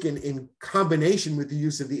taken in combination with the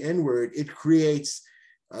use of the N-word, it creates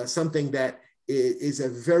something that is a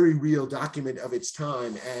very real document of its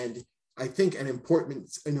time, and I think an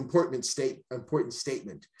important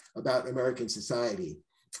statement about American society.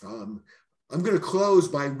 I'm going to close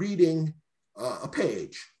by reading a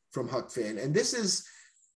page from Huck Finn, and this is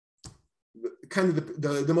kind of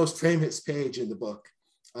the most famous page in the book.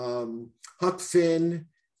 Huck Finn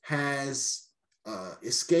has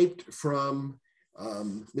escaped from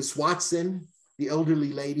Miss Watson, the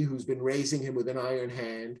elderly lady who's been raising him with an iron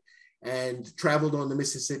hand, and traveled on the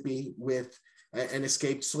Mississippi with an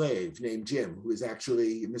escaped slave named Jim, who is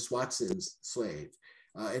actually Miss Watson's slave,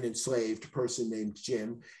 an enslaved person named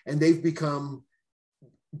Jim. And they've become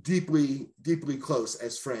deeply, deeply close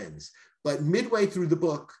as friends. But midway through the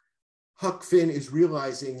book, Huck Finn is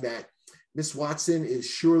realizing that Miss Watson is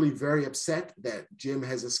surely very upset that Jim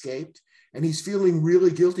has escaped. And he's feeling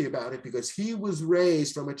really guilty about it because he was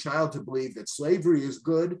raised from a child to believe that slavery is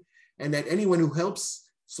good and that anyone who helps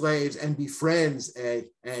slaves and befriends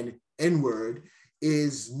an N-word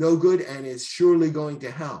is no good and is surely going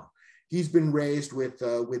to hell. He's been raised with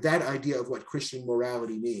that idea of what Christian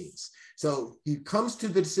morality means. So he comes to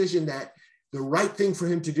the decision that the right thing for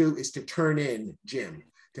him to do is to turn in Jim,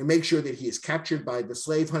 to make sure that he is captured by the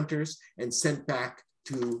slave hunters and sent back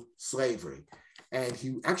to slavery. And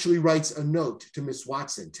he actually writes a note to Miss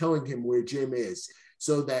Watson telling him where Jim is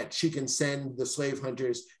so that she can send the slave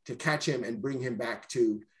hunters to catch him and bring him back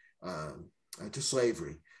to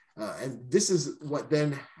slavery. And this is what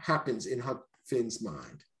then happens in Huck Finn's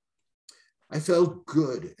mind. I felt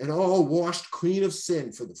good and all washed clean of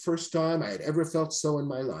sin for the first time I had ever felt so in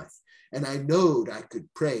my life. And I knowed I could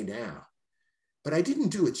pray now. But I didn't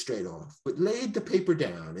do it straight off, but laid the paper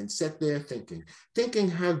down and sat there thinking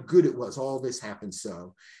how good it was all this happened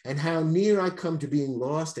so, and how near I come to being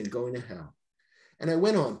lost and going to hell. And I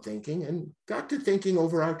went on thinking and got to thinking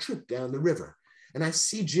over our trip down the river. And I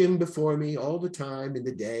see Jim before me all the time in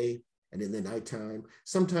the day and in the nighttime,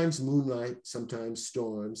 sometimes moonlight, sometimes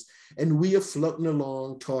storms, and we are floating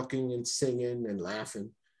along, talking and singing and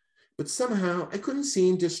laughing. But somehow I couldn't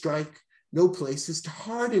seem to strike no places to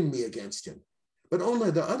harden me against him, but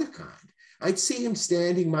only the other kind. I'd see him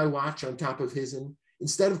standing my watch on top of his'n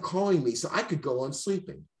instead of calling me so I could go on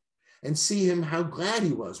sleeping, and see him how glad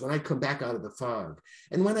he was when I come back out of the fog.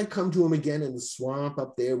 And when I come to him again in the swamp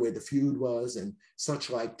up there where the feud was and such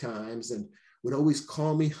like times, and would always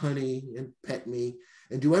call me honey and pet me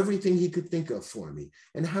and do everything he could think of for me,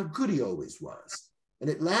 and how good he always was. And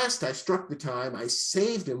at last I struck the time I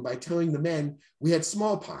saved him by telling the men we had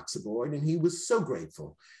smallpox aboard, and he was so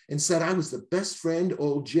grateful and said I was the best friend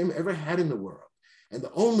old Jim ever had in the world and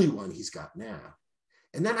the only one he's got now.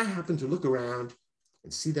 And then I happened to look around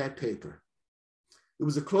and see that paper. It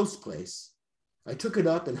was a close place. I took it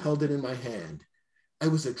up and held it in my hand. I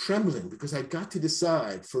was a trembling because I'd got to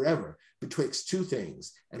decide forever betwixt two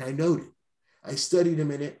things, and I noted. I studied a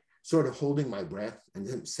minute, sort of holding my breath, and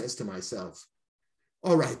then says to myself,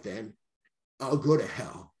 all right then, I'll go to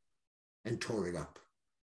hell, and tore it up.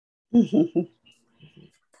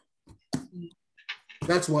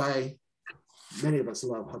 That's why many of us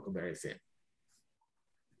love Huckleberry Finn.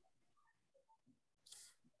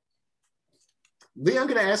 Lee, I'm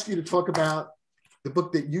going to ask you to talk about the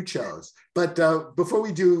book that you chose. But before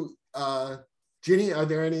we do, Ginny, are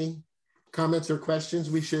there any comments or questions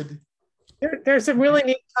we should? There's some really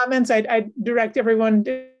neat comments. I direct everyone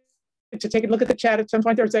to take a look at the chat at some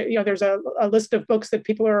point. There's a list of books that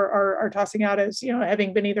people are tossing out as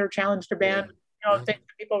having been either challenged or banned. Yeah. Things that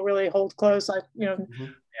people really hold close, like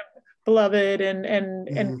Beloved and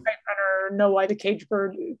Kite Runner, Know Why the Cage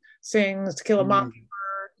Bird Sings, To Kill a Mockingbird,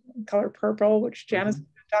 Color Purple, which Janice is going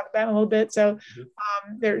to talk about in a little bit. So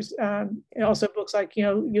there's also books like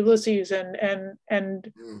Ulysses and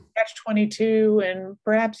Catch-22, and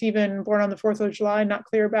perhaps even Born on the 4th of July. Not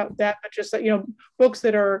clear about that, but just that books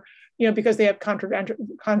that are because they have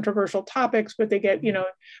controversial topics, but they get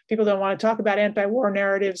people don't want to talk about anti-war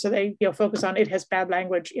narratives, so they focus on it has bad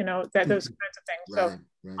language, those kinds of things. Right,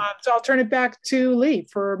 right. So I'll turn it back to Lee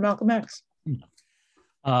for Malcolm X.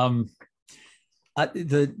 The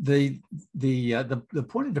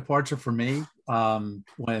point of departure for me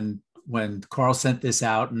when Carl sent this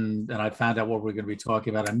out and I found out what we're going to be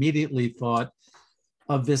talking about, I immediately thought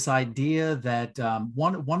of this idea that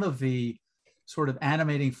one of the sort of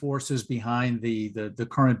animating forces behind the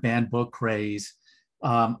current banned book craze,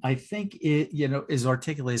 I think it is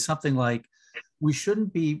articulated something like, we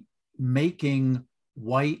shouldn't be making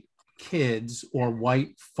white kids or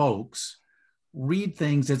white folks read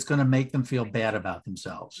things that's going to make them feel bad about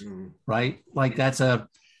themselves, right? Like that's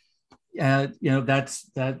there's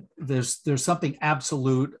something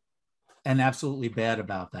absolute and absolutely bad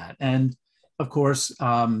about that. And of course,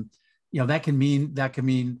 that can mean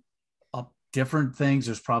different things.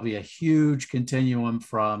 There's probably a huge continuum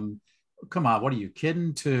from, come on, what are you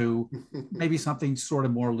kidding, to maybe something sort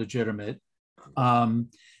of more legitimate. And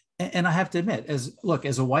I have to admit, as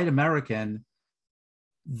a white American,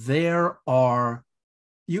 you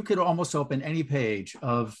could almost open any page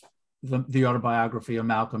of the autobiography of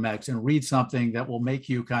Malcolm X and read something that will make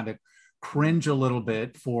you kind of cringe a little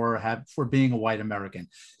bit for being a white American.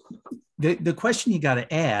 The question you got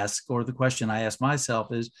to ask, or the question I ask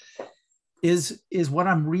myself is what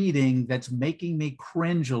I'm reading that's making me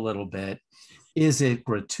cringe a little bit, is it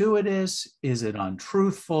gratuitous? Is it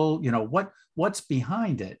untruthful? What's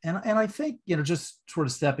behind it? And I think, just sort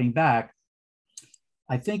of stepping back,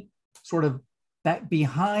 I think sort of that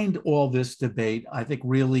behind all this debate, I think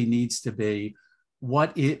really needs to be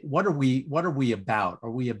what are we about?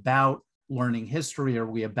 Are we about learning history? Are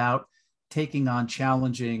we about taking on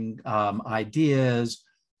challenging ideas,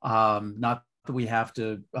 not that we have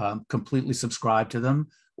to completely subscribe to them,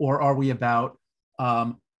 or are we about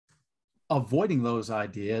avoiding those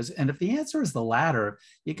ideas? And if the answer is the latter,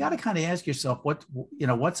 you got to kind of ask yourself,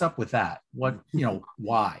 what's up with that?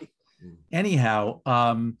 Why? Anyhow,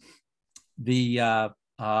 when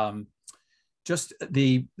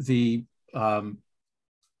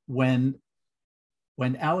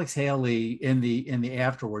Alex Haley in the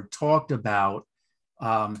afterward talked about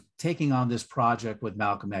taking on this project with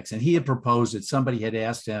Malcolm X, and he had proposed it. Somebody had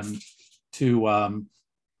asked him to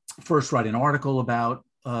first write an article about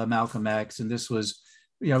Malcolm X, and this was,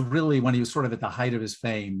 really when he was sort of at the height of his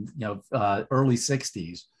fame, early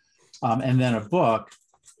 '60s, and then a book.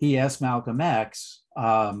 He asked Malcolm X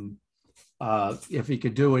if he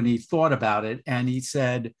could do it, and he thought about it, and he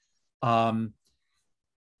said, I'll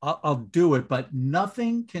do it, but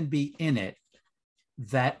nothing can be in it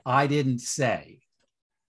that I didn't say.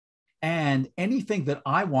 And anything that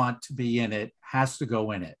I want to be in it has to go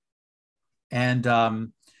in it. And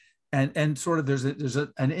sort of there's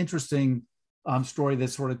an interesting story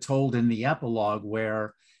that's sort of told in the epilogue,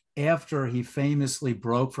 where after he famously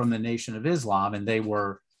broke from the Nation of Islam, and they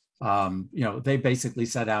were, they basically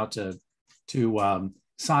set out to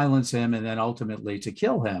silence him and then ultimately to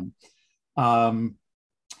kill him.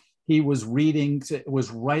 He was reading, it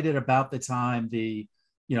was right at about the time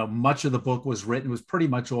much of the book was written, was pretty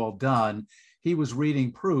much all done. He was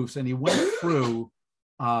reading proofs, and he went through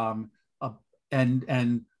and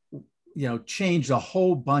changed a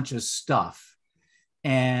whole bunch of stuff.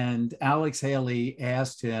 And Alex Haley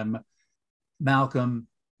asked him, Malcolm,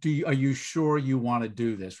 are you sure you want to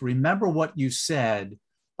do this? Remember what you said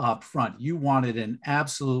up front. You wanted an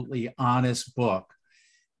absolutely honest book.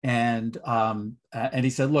 And he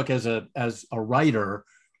said, look, as a writer,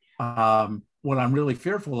 what I'm really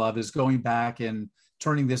fearful of is going back and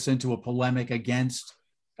turning this into a polemic against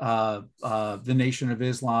the Nation of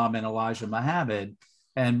Islam and Elijah Muhammad.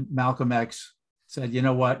 And Malcolm X said, you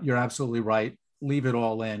know what, you're absolutely right. Leave it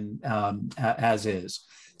all in as is.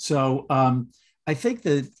 So I think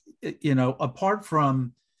that, apart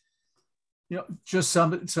from, just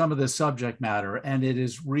some of the subject matter, and it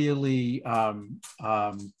is really,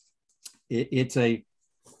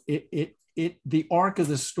 the arc of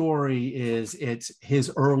the story is it's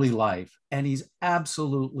his early life, and he's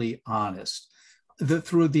absolutely honest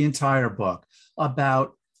through the entire book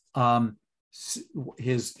about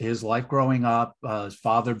his life growing up, his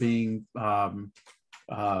father being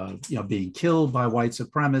being killed by white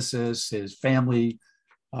supremacists, his family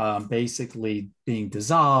basically being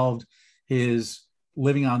dissolved, his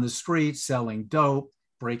living on the streets, selling dope,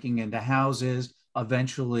 breaking into houses,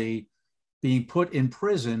 eventually being put in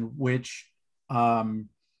prison, which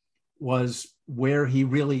was where he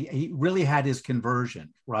really had his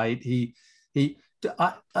conversion, right?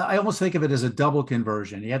 I almost think of it as a double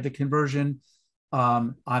conversion. He had the conversion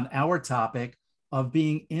on our topic of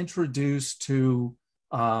being introduced to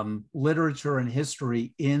literature and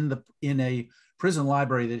history in a prison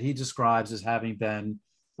library that he describes as having been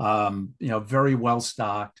very well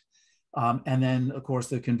stocked, and then of course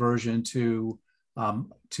the conversion to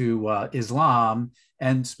Islam,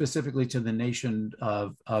 and specifically to the Nation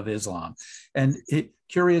of Islam. And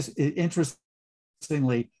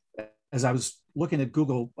interestingly, as I was looking at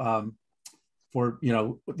Google for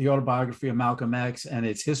the autobiography of Malcolm X and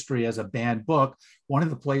its history as a banned book, one of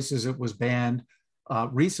the places it was banned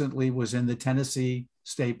recently was in the Tennessee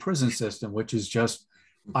state prison system, which is just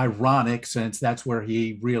ironic, since that's where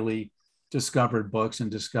he really discovered books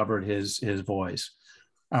and discovered his voice.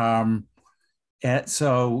 And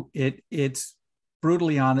so it's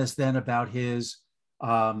brutally honest then about his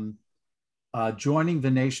joining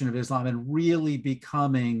the Nation of Islam and really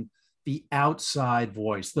becoming the outside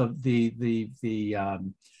voice, the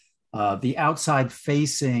outside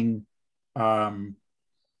facing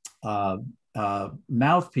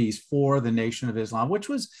mouthpiece for the Nation of Islam, which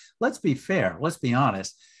was, let's be fair, let's be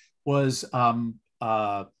honest, was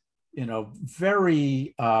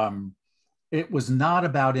very. It was not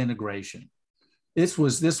about integration. This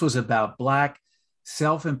was about Black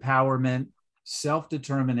self-empowerment,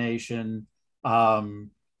 self-determination. Like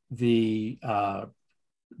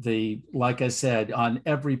I said, on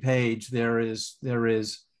every page there is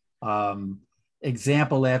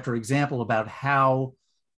example after example about how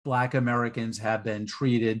Black Americans have been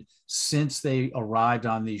treated since they arrived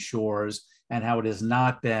on these shores, and how it has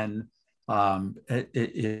not been.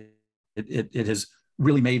 It has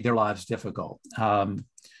really made their lives difficult.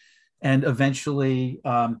 And eventually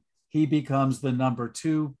he becomes the number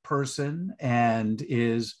 2 person and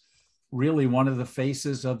is really one of the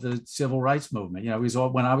faces of the civil rights movement. You know,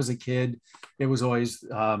 when I was a kid, it was always,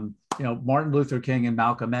 you know, Martin Luther King and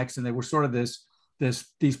Malcolm X, and they were sort of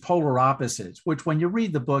these polar opposites, which when you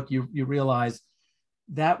read the book, you realize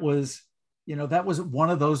that was, you know, that was one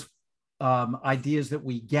of those ideas that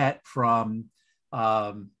we get from,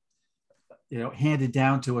 you know, handed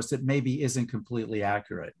down to us that maybe isn't completely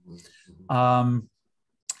accurate.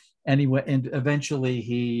 Anyway, and eventually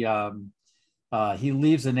he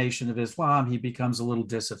leaves the Nation of Islam. He becomes a little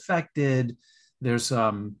disaffected. There's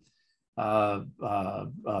some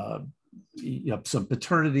you know, some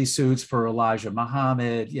paternity suits for Elijah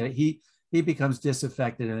Muhammad. You know, he becomes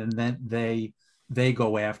disaffected, and then they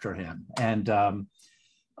go after him. And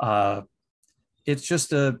it's just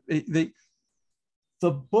the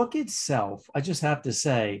book itself, I just have to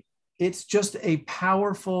say, it's just a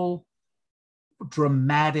powerful,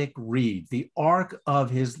 dramatic read. The arc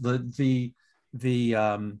of the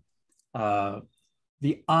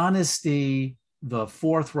honesty, the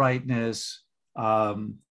forthrightness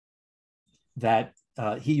that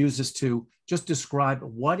he uses to just describe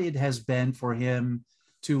what it has been for him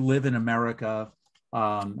to live in America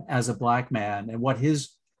as a Black man, and what his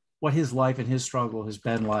life and his struggle has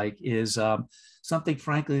been like is something,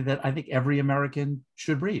 frankly, that I think every American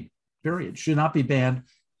should read, period. Should not be banned,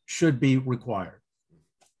 should be required.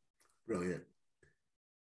 Brilliant.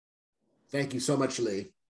 Thank you so much,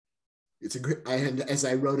 Lee. It's a great, and as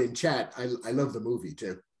I wrote in chat, I love the movie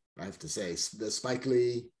too. I have to say, the Spike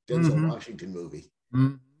Lee, Denzel Washington movie.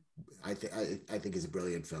 I think is a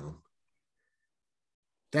brilliant film.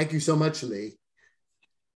 Thank you so much, Lee.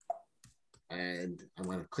 And I'm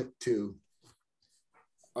going to click to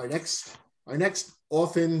our next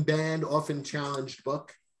often banned, often challenged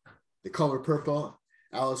book, The Color Purple,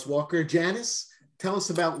 Alice Walker. Janice, tell us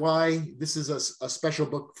about why this is a special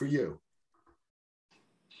book for you.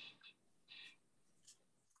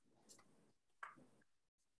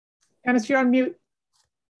 Janice, you're on mute.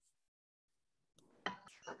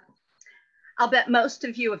 I'll bet most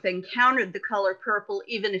of you have encountered The Color Purple,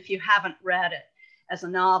 even if you haven't read it as a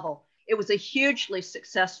novel. It was a hugely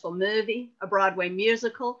successful movie, a Broadway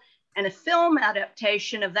musical, and a film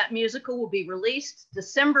adaptation of that musical will be released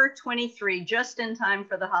December 23, just in time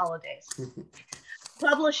for the holidays.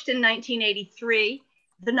 Published in 1983,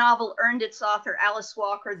 the novel earned its author, Alice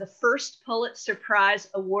Walker, the first Pulitzer Prize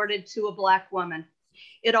awarded to a Black woman.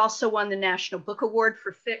 It also won the National Book Award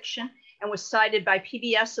for Fiction and was cited by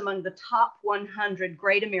PBS among the top 100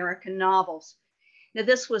 great American novels. Now,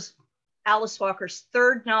 this was Alice Walker's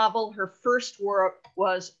third novel. Her first work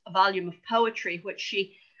was a volume of poetry, which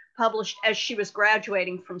she published as she was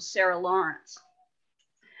graduating from Sarah Lawrence.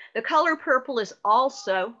 The Color Purple is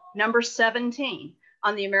also number 17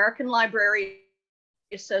 on the American Library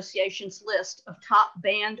Association's list of top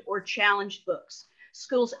banned or challenged books.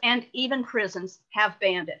 Schools and even prisons have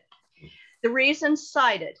banned it. The reasons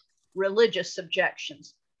cited: religious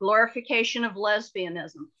objections, glorification of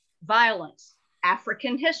lesbianism, violence,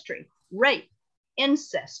 African history, rape,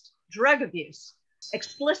 incest, drug abuse,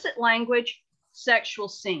 explicit language, sexual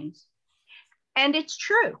scenes. And it's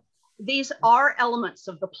true. These are elements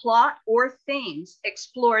of the plot or themes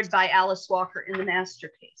explored by Alice Walker in the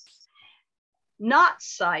masterpiece. Not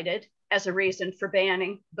cited as a reason for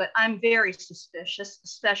banning, but I'm very suspicious,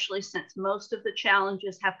 especially since most of the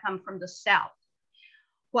challenges have come from the South.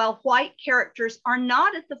 While white characters are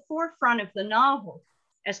not at the forefront of the novel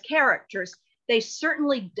as characters, they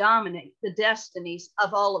certainly dominate the destinies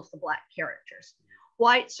of all of the Black characters.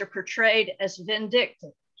 Whites are portrayed as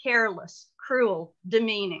vindictive, careless, cruel,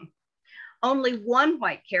 demeaning. Only one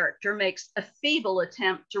white character makes a feeble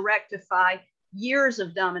attempt to rectify years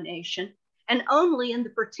of domination, and only in the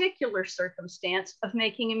particular circumstance of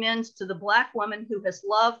making amends to the Black woman who has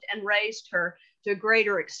loved and raised her to a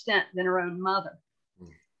greater extent than her own mother.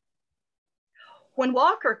 When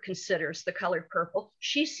Walker considers The Color Purple,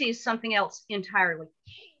 she sees something else entirely.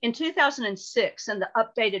 In 2006, in the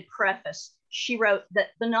updated preface, she wrote that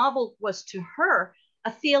the novel was to her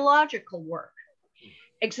a theological work,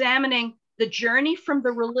 examining the journey from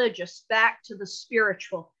the religious back to the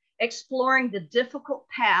spiritual, exploring the difficult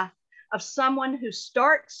path of someone who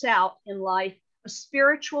starts out in life a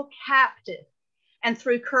spiritual captive, and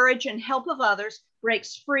through courage and help of others,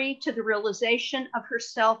 breaks free to the realization of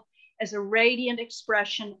herself as a radiant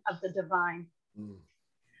expression of the divine.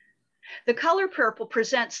 The Color Purple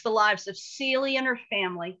presents the lives of Celie and her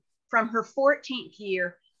family from her 14th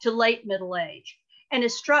year to late middle age, and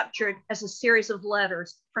is structured as a series of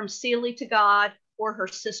letters from Celie to God or her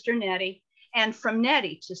sister Nettie, and from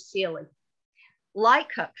Nettie to Celie. Like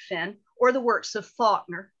Huck Finn or the works of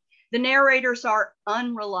Faulkner, The narrators are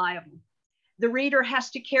unreliable. The reader has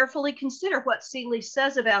to carefully consider what Seeley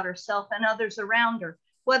says about herself and others around her,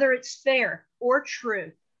 whether it's fair or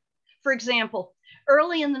true. For example,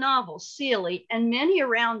 early in the novel, Seeley and many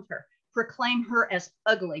around her proclaim her as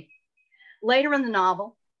ugly. Later in the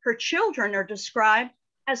novel, her children are described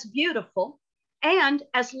as beautiful and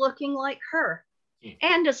as looking like her,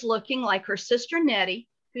 and as looking like her sister Nettie,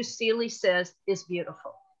 who Seeley says is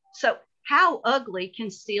beautiful. So how ugly can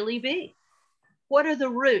Seeley be? What are the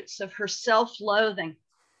roots of her self-loathing?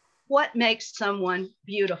 What makes someone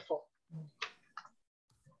beautiful?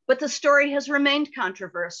 But the story has remained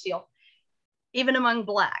controversial, even among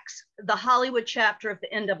Blacks. The Hollywood chapter of the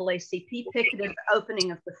NAACP picketed the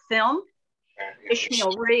opening of the film.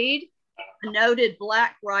 Ishmael Reed, a noted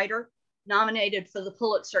Black writer nominated for the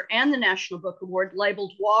Pulitzer and the National Book Award,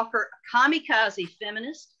 labeled Walker a kamikaze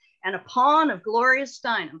feminist and a pawn of Gloria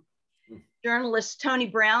Steinem. Journalist Tony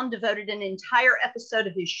Brown devoted an entire episode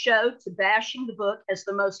of his show to bashing the book as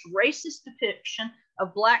the most racist depiction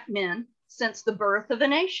of Black men since the birth of a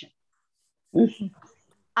nation.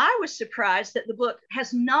 I was surprised that the book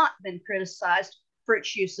has not been criticized for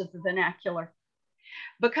its use of the vernacular.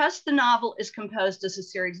 Because the novel is composed as a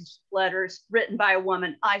series of letters written by a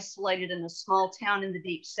woman isolated in a small town in the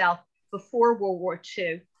Deep South before World War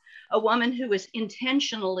II, a woman who was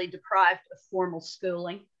intentionally deprived of formal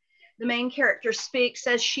schooling, the main character speaks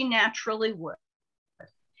as she naturally would,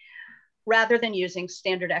 rather than using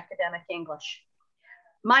standard academic English.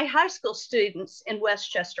 My high school students in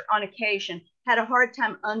Westchester on occasion had a hard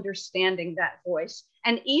time understanding that voice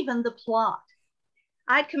and even the plot.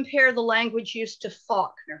 I'd compare the language used to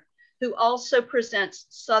Faulkner, who also presents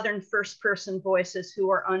Southern first-person voices who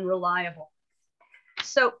are unreliable.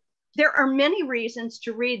 So there are many reasons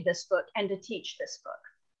to read this book and to teach this book.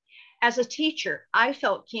 As a teacher, I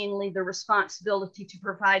felt keenly the responsibility to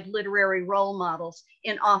provide literary role models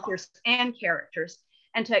in authors and characters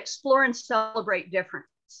and to explore and celebrate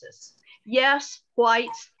differences. Yes,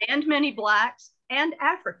 whites and many Blacks and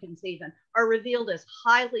Africans even are revealed as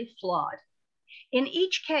highly flawed. In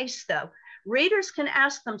each case, though, readers can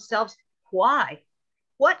ask themselves, why?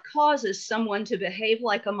 What causes someone to behave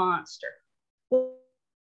like a monster?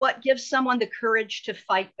 What gives someone the courage to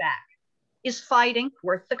fight back? Is fighting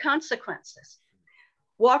worth the consequences?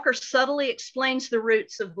 Walker subtly explains the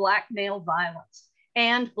roots of Black male violence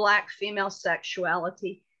and Black female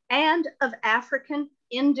sexuality and of African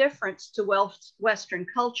indifference to Western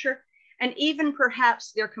culture and even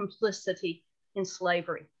perhaps their complicity in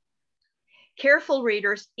slavery. Careful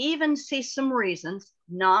readers even see some reasons,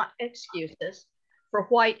 not excuses, for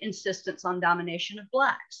white insistence on domination of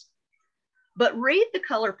Blacks. But read The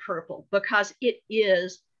Color Purple because it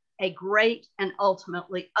is a great and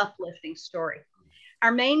ultimately uplifting story.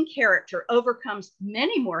 Our main character overcomes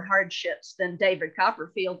many more hardships than David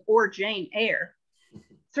Copperfield or Jane Eyre.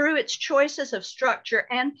 Through its choices of structure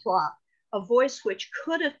and plot, a voice which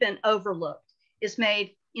could have been overlooked is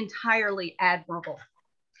made entirely admirable.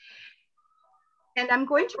 And I'm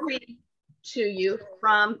going to read to you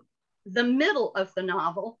from the middle of the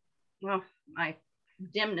novel. Well, my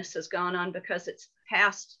dimness has gone on because it's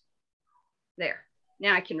past there.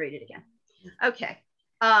 Now I can read it again. Okay,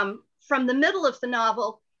 from the middle of the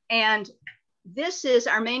novel, and this is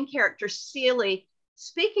our main character, Seeley,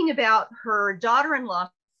 speaking about her daughter-in-law,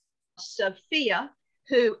 Sophia,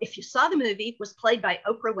 who, if you saw the movie, was played by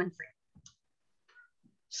Oprah Winfrey.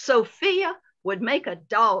 Sophia would make a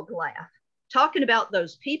dog laugh, talking about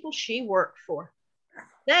those people she worked for.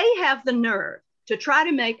 They have the nerve to try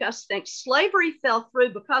to make us think slavery fell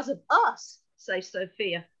through because of us, say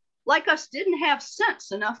Sophia. Like us didn't have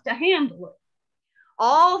sense enough to handle it.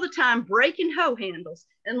 All the time breaking hoe handles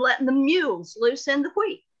and letting the mules loose in the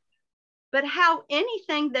wheat. But how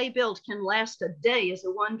anything they build can last a day is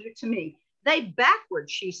a wonder to me. They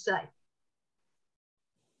backwards, she say.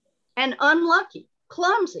 And unlucky,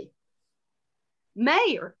 clumsy.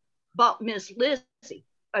 Mayor bought Miss Lizzie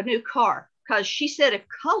a new car because she said if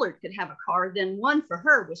colored could have a car, then one for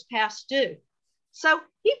her was past due. So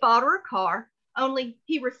he bought her a car, only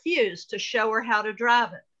he refused to show her how to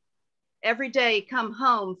drive it. Every day he'd come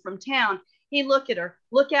home from town, he'd look at her,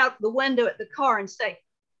 look out the window at the car and say,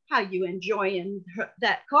 how you enjoying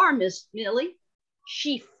that car, Miss Millie?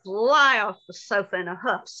 She'd fly off the sofa in a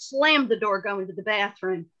huff, slam the door going to the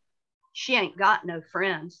bathroom. She ain't got no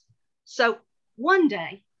friends. So one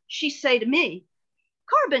day she say to me,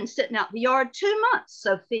 car been sitting out the yard 2 months,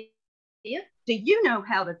 Sophia. Do you know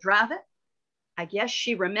how to drive it? I guess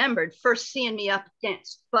she remembered first seeing me up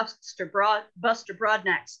against Buster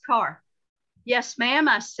Broadnack's car. Yes, ma'am,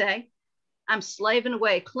 I say. I'm slaving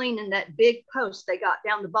away, cleaning that big post they got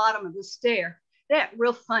down the bottom of the stair. They're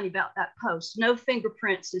real funny about that post. No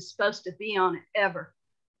fingerprints is supposed to be on it ever.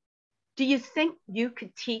 Do you think you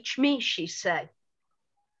could teach me? She said.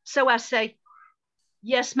 So I say,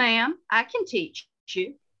 yes, ma'am, I can teach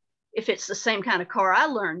you if it's the same kind of car I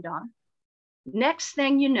learned on. Next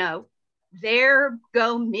thing you know, there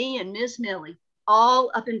go me and Miss Millie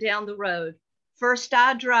all up and down the road. First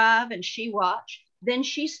I drive and she watch. Then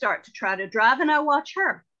she start to try to drive and I watch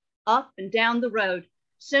her up and down the road.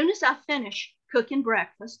 Soon as I finish cooking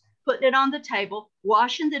breakfast, putting it on the table,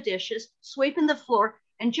 washing the dishes, sweeping the floor,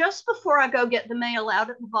 and just before I go get the mail out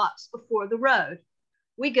of the box before the road,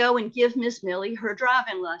 we go and give Miss Millie her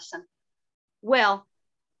driving lesson. Well,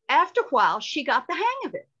 after a while, she got the hang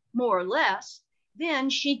of it, more or less.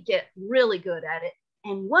 Then she'd get really good at it.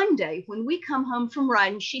 And one day when we come home from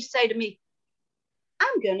riding, she'd say to me,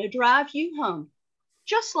 I'm going to drive you home.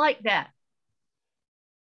 Just like that.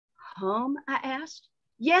 Home, I asked.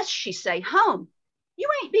 Yes, she say, home. You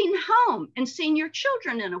ain't been home and seen your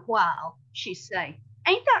children in a while, she say.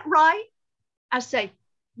 Ain't that right? I say,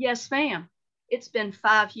 yes, ma'am. It's been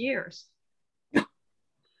 5 years.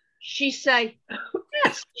 She say,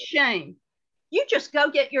 that's a shame. You just go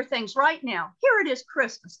get your things right now. Here it is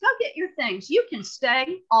Christmas. Go get your things. You can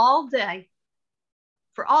stay all day.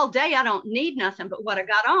 For all day, I don't need nothing but what I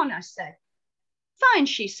got on, I say. Fine,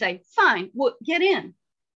 she say, fine, well, get in.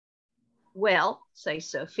 Well, say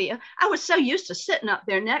Sophia, I was so used to sitting up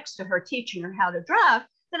there next to her teaching her how to drive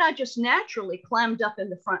that I just naturally climbed up in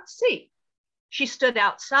the front seat. She stood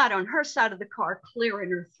outside on her side of the car,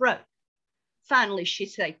 clearing her throat. Finally, she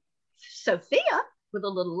say, Sophia, with a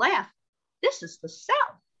little laugh, this is the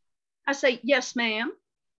South. I say, yes, ma'am.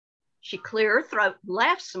 She clear her throat,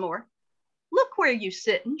 laugh some more. Look where you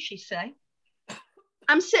sitting, she say.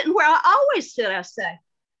 I'm sitting where I always sit, I say.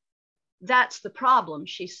 That's the problem,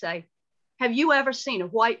 she say. Have you ever seen a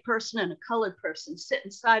white person and a colored person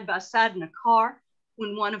sitting side by side in a car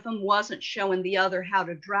when one of them wasn't showing the other how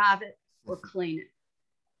to drive it or clean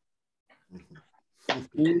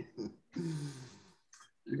it?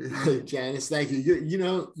 Janice, thank you. You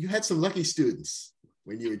know, you had some lucky students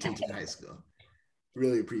when you were teaching high school.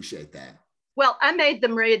 Really appreciate that. Well, I made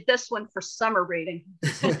them read this one for summer reading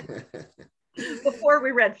before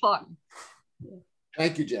we read Faulkner.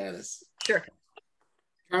 Thank you, Janice. Sure.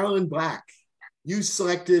 Carolyn Black, you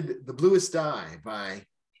selected The Bluest Eye by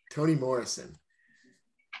Toni Morrison.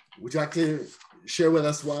 Would you like to share with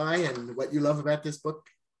us why and what you love about this book?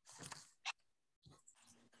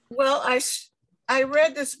 Well, I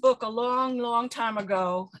read this book a long time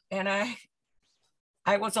ago, and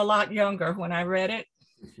I was a lot younger when I read it.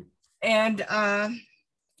 And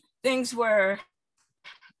things were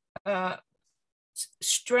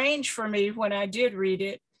strange for me when I did read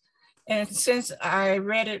it. And since I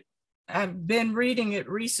read it, I've been reading it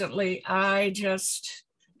recently, I just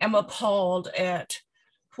am appalled at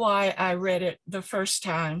why I read it the first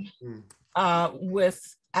time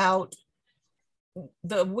without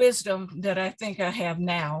the wisdom that I think I have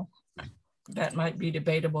now. That might be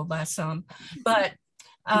debatable by some, but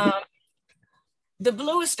The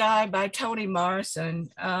Bluest Eye by Toni Morrison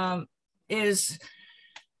is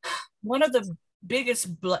one of the biggest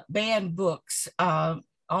banned books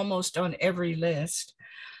almost on every list.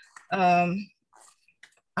 I'm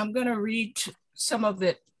going to read some of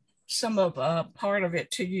part of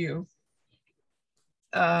it to you.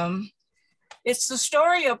 It's the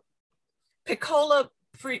story of Piccola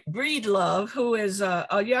Breedlove, who is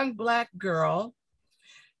a young Black girl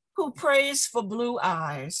who prays for blue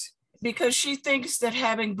eyes because she thinks that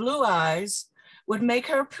having blue eyes would make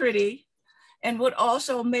her pretty and would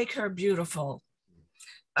also make her beautiful.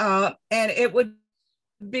 And it would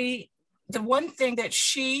be the one thing that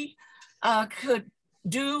she could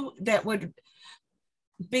do that would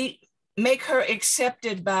make her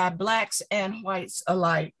accepted by Blacks and whites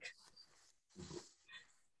alike.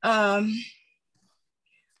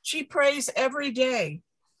 She prays every day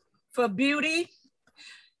for beauty,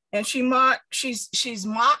 and she's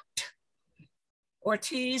mocked or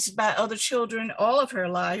teased by other children all of her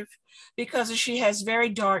life because she has very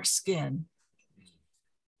dark skin,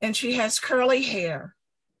 and she has curly hair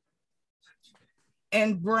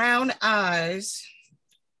and brown eyes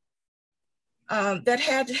that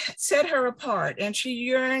had set her apart, and she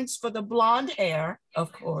yearns for the blonde hair,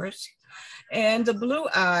 of course, and the blue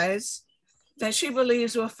eyes that she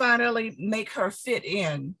believes will finally make her fit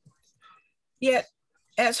in. Yet,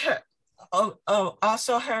 as her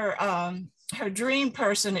also her dream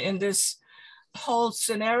person in this whole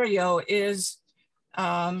scenario is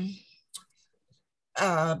oh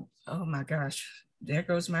my gosh, there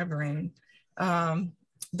goes my brain.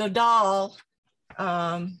 the doll,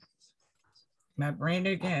 my brain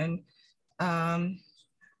again,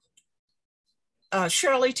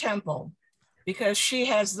 Shirley Temple, because she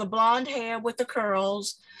has the blonde hair with the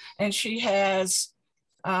curls, and she has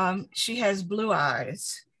blue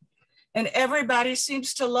eyes, and everybody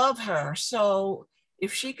seems to love her. So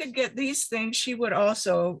if she could get these things, she would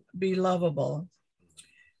also be lovable.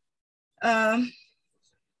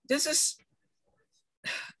 This is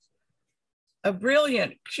a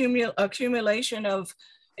brilliant accumulation of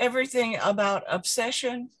everything about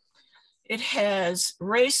obsession. It has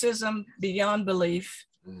racism beyond belief.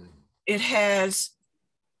 It has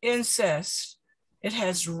incest. It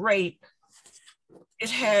has rape. It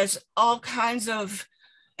has all kinds of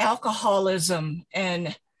alcoholism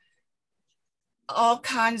and all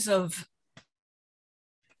kinds of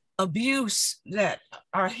abuse that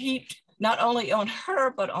are heaped not only on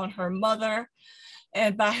her, but on her mother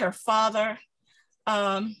and by her father.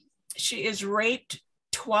 She is raped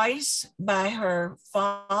twice by her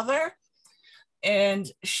father,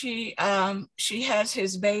 and she has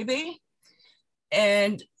his baby,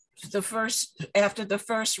 and after the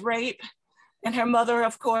first rape, and her mother,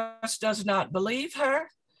 of course, does not believe her.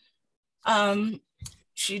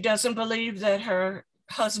 She doesn't believe that her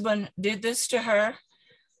husband did this to her,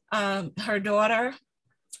 her daughter,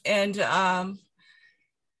 and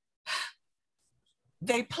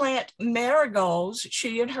they plant marigolds,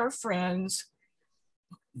 she and her friends,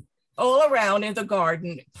 all around in the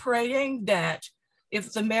garden, praying that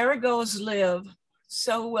if the marigolds live,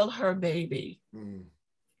 so will her baby.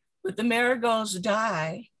 But the marigolds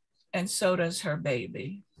die, and so does her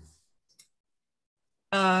baby.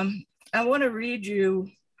 I want to read you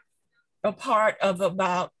a part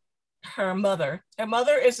about her mother. Her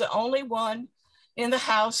mother is the only one in the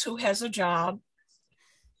house who has a job.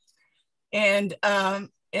 And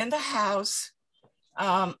in the house,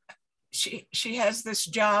 she has this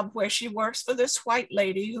job where she works for this white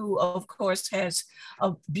lady who, of course, has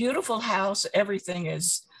a beautiful house. Everything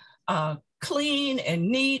is clean and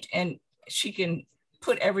neat, and she can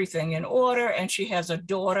put everything in order. And she has a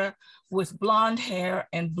daughter with blonde hair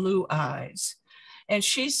and blue eyes. And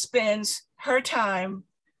she spends her time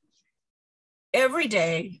every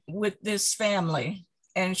day with this family.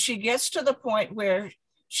 And she gets to the point where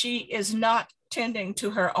she is not tending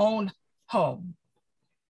to her own home.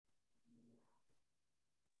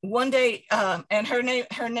 One day, and her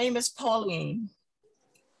name is Pauline.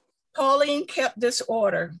 Pauline kept this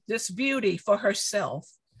order, this beauty for herself,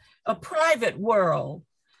 a private world,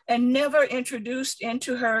 and never introduced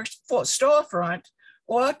into her storefront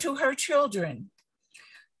or to her children.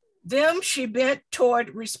 Them she bent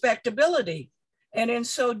toward respectability, and in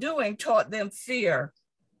so doing taught them fear.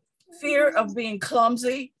 Fear of being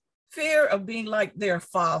clumsy, fear of being like their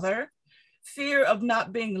father, fear of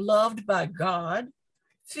not being loved by God,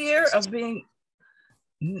 fear of being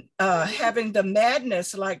having the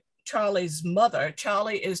madness like Charlie's mother.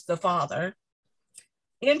 Charlie is the father.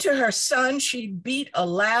 Into her son, she beat a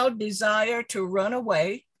loud desire to run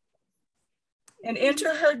away. And into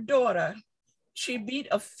her daughter, she beat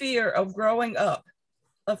a fear of growing up,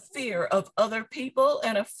 a fear of other people,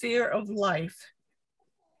 and a fear of life.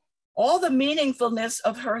 All the meaningfulness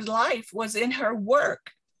of her life was in her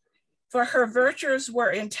work, for her virtues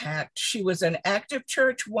were intact. She was an active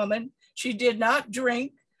church woman. She did not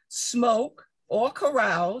drink, smoke, or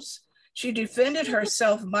carouse. She defended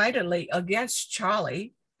herself mightily against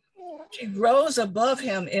Charlie. She rose above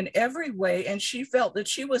him in every way, and she felt that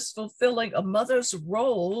she was fulfilling a mother's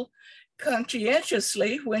role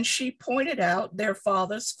conscientiously when she pointed out their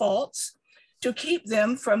father's faults to keep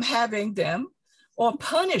them from having them, or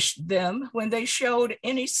punished them when they showed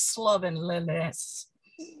any slovenliness,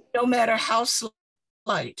 no matter how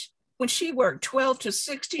slight, when she worked 12 to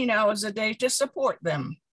 16 hours a day to support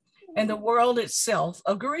them, and the world itself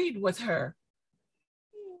agreed with her.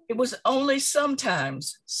 It was only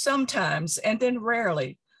sometimes, and then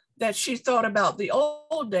rarely, that she thought about the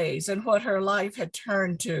old days and what her life had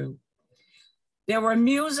turned to. There were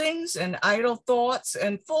musings and idle thoughts,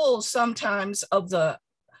 and full sometimes of the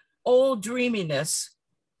old dreaminess,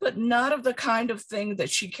 but not of the kind of thing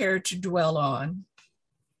that she cared to dwell on.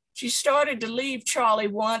 She started to leave Charlie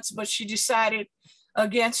once, but she decided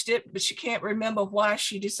against it, but she can't remember why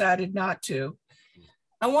she decided not to.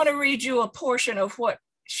 I want to read you a portion of what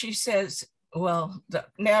she says, well, the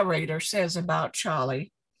narrator says about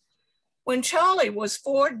Charlie. When Charlie was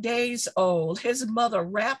 4 days old, his mother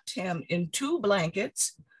wrapped him in 2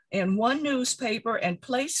 blankets and 1 newspaper and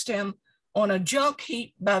placed him on a junk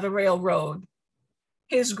heap by the railroad.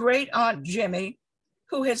 His great aunt Jimmy,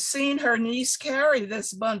 who had seen her niece carry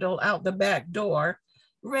this bundle out the back door,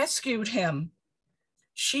 rescued him.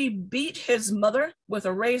 She beat his mother with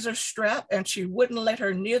a razor strap, and she wouldn't let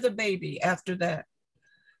her near the baby after that.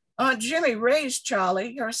 Aunt Jimmy raised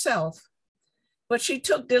Charlie herself, but she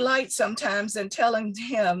took delight sometimes in telling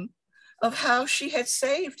him of how she had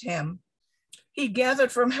saved him. He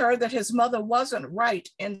gathered from her that his mother wasn't right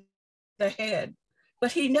in the head,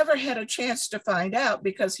 but he never had a chance to find out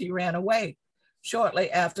because he ran away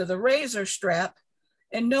shortly after the razor strap,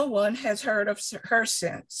 and no one has heard of her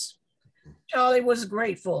since. Charlie was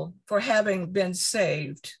grateful for having been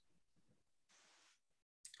saved.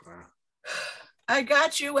 Wow. I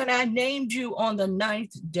got you and I named you on the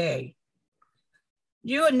 9th day.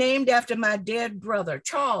 You are named after my dead brother,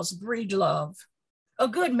 Charles Breedlove, a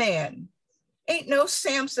good man. Ain't no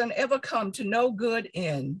Samson ever come to no good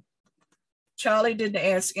end. Charlie didn't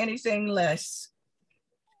ask anything less.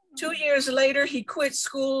 2 years later, he quit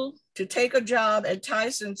school to take a job at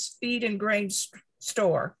Tyson's feed and grain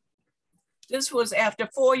store. This was after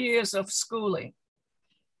 4 years of schooling.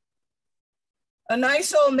 A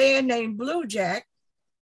nice old man named Blue Jack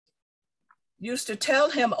used to tell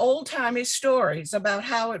him old-timey stories about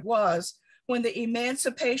how it was when the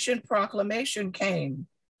Emancipation Proclamation came,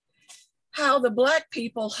 how the Black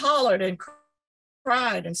people hollered and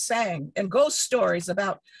cried and sang, and ghost stories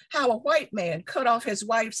about how a white man cut off his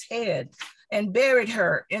wife's head and buried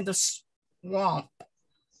her in the swamp.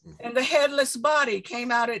 And the headless body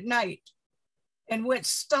came out at night and went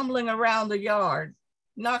stumbling around the yard,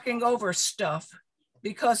 knocking over stuff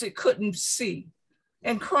because it couldn't see,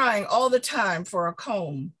 and crying all the time for a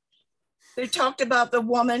comb. They talked about the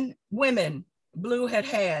women Blue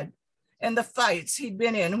had, and the fights he'd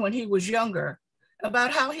been in when he was younger,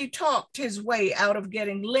 about how he talked his way out of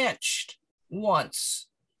getting lynched once,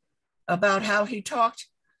 about how he talked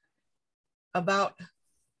about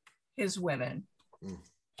his women.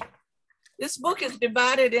 This book is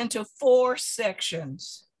divided into 4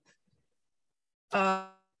 sections.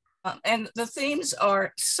 And the themes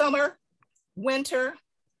are summer, winter,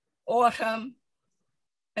 autumn,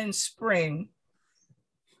 and spring.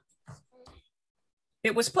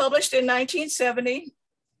 It was published in 1970,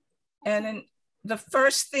 and the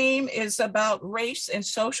first theme is about race and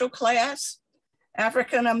social class.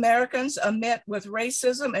 African Americans are met with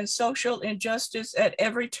racism and social injustice at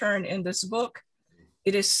every turn in this book.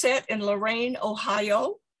 It is set in Lorain,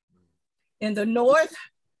 Ohio, in the North,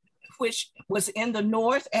 which was in the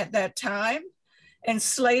North at that time, and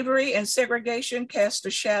slavery and segregation cast a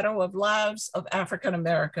shadow of lives of African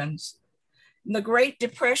Americans. The Great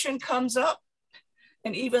Depression comes up,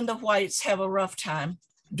 and even the whites have a rough time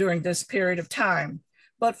during this period of time.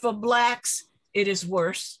 But for Blacks, it is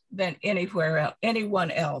worse than anyone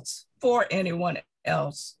else.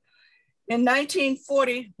 In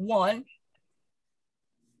 1941,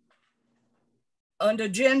 under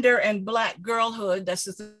gender and Black girlhood, that's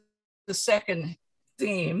the second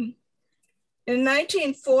theme. In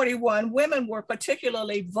 1941, women were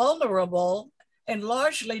particularly vulnerable and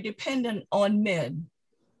largely dependent on men.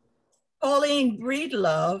 Pauline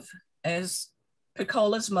Breedlove, as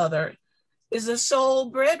Picola's mother, is the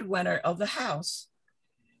sole breadwinner of the house,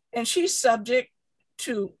 and she's subject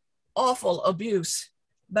to awful abuse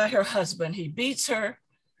by her husband. He beats her,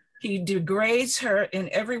 he degrades her in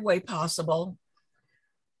every way possible.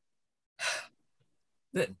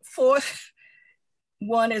 The 4th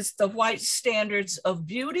one is the white standards of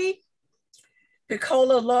beauty.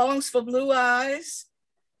 Picola longs for blue eyes,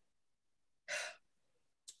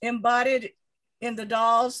 embodied in the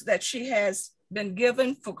dolls that she has been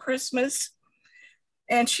given for Christmas,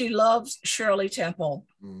 and she loves Shirley Temple.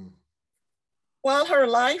 While her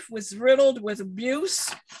life was riddled with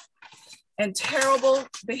abuse and terrible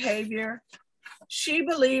behavior, she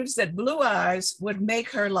believes that blue eyes would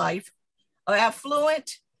make her life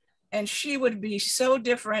affluent, and she would be so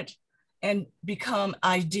different and become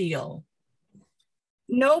ideal.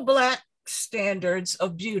 No Black standards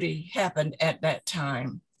of beauty happened at that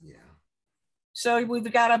time. Yeah. So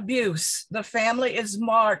we've got abuse. The family is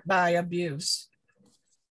marked by abuse.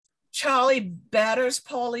 Charlie batters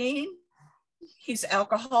Pauline. He's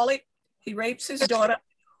alcoholic. He rapes his daughter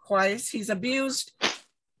twice. He's abused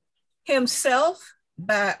himself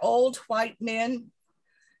by old white men.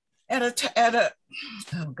 As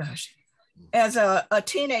a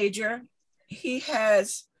teenager, he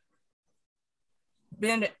has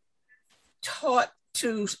been taught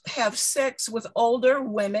to have sex with older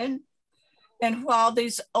women, and while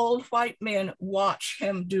these old white men watch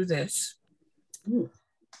him do this.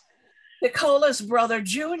 Picola's brother,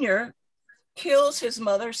 Junior, kills his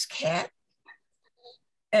mother's cat.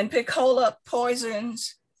 And Piccola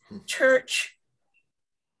poisons Church.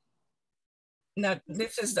 Now,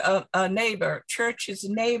 this is a neighbor, Church's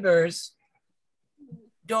neighbor's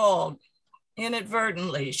dog.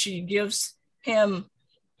 Inadvertently, she gives him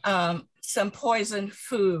some poisoned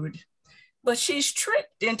food, but she's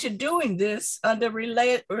tricked into doing this under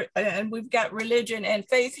and we've got religion and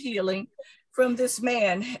faith healing from this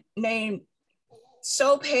man named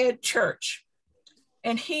Soaphead Church.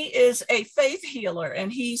 And he is a faith healer,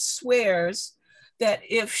 and he swears that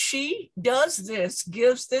if she does this,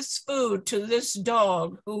 gives this food to this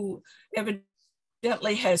dog who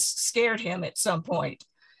evidently has scared him at some point,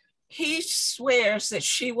 he swears that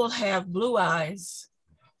she will have blue eyes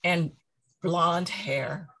and blonde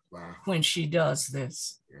hair. Wow. When she does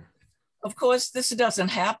this. Yeah. Of course, this doesn't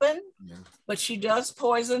happen, Yeah. but she does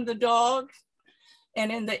poison the dog.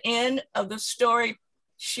 And in the end of the story,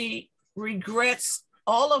 she regrets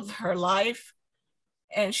all of her life,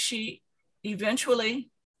 and she eventually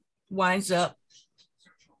winds up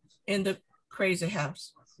in the crazy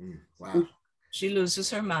house. Wow. She loses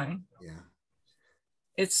her mind. Yeah.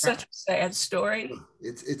 It's such a sad story.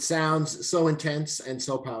 It sounds so intense and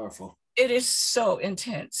so powerful. It is so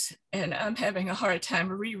intense, and I'm having a hard time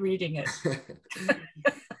rereading it.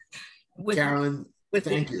 Carolyn,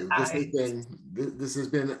 thank you. This has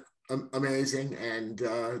been amazing, and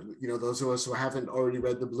you know, those of us who haven't already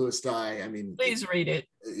read The Bluest Eye, I mean, please read it.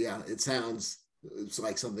 Yeah, it's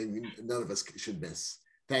like something none of us should miss.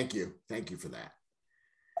 Thank you for that.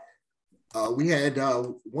 We had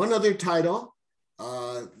one other title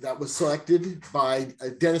that was selected by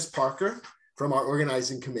Dennis Parker from our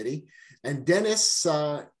organizing committee. And Dennis,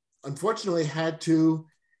 unfortunately, had to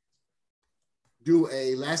do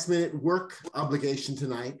a last minute work obligation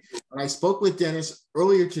tonight. And I spoke with Dennis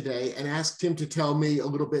earlier today and asked him to tell me a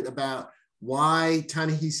little bit about why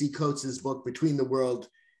Ta-Nehisi Coates' book, Between the World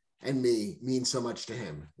and Me, means so much to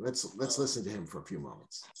him. Let's listen to him for a few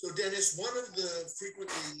moments. So Dennis, one of the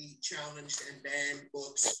frequently challenged and banned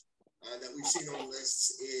books that we've seen on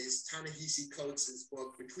lists is Ta-Nehisi Coates'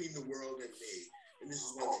 book, Between the World and Me. And this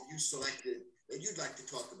is one that you selected that you'd like to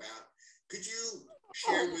talk about. Could you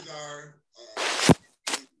share with our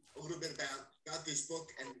a little bit about this book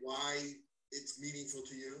and why it's meaningful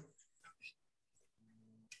to you?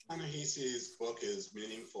 Ta-Nehisi's book is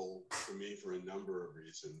meaningful for me for a number of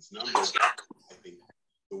reasons. Number one, I think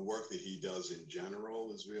the work that he does in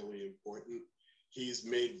general is really important. He's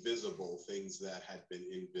made visible things that had been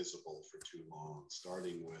invisible for too long,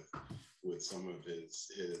 starting with some of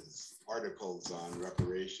his articles on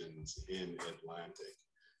reparations in Atlantic,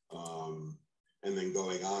 and then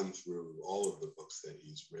going on through all of the books that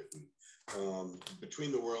he's written.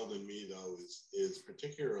 Between the World and Me, though, is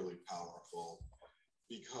particularly powerful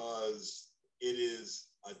because it is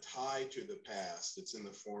a tie to the past. It's in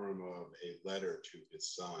the form of a letter to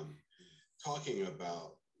his son, talking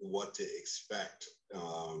about what to expect,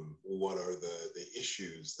 what are the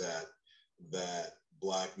issues that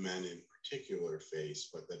Black men in particular face,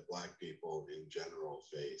 but that Black people in general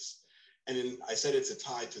face. And I said it's a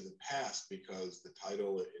tie to the past because the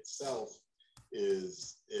title itself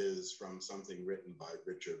is from something written by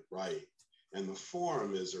Richard Wright. And the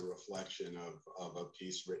form is a reflection of a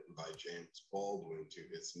piece written by James Baldwin to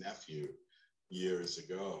his nephew years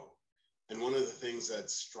ago. And one of the things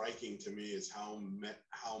that's striking to me is how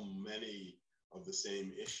many of the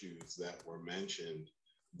same issues that were mentioned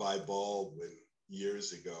by Baldwin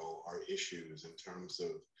years ago are issues in terms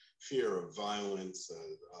of fear of violence,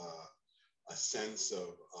 a sense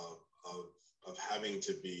of having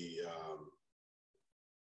to be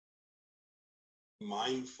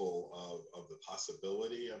mindful of the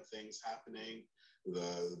possibility of things happening,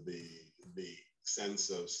 the sense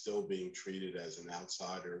of still being treated as an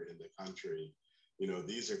outsider in the country. You know,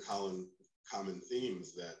 these are common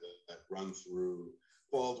themes that run through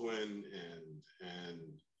Baldwin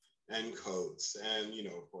and Coates, and, you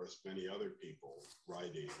know, of course, many other people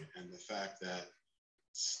writing. And the fact that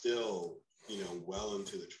still, you know, well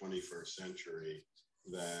into the 21st century,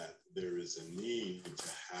 that there is a need to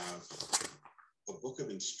have a book of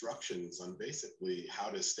instructions on basically how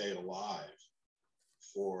to stay alive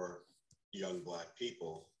for young Black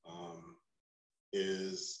people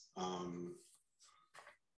is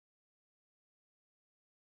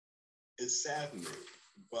saddening,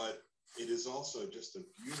 but it is also just a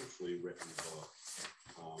beautifully written book.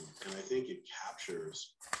 And I think it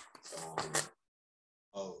captures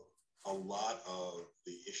a lot of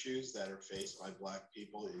the issues that are faced by Black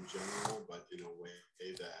people in general, but in a way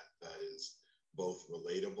that is both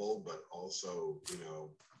relatable, but also, you know,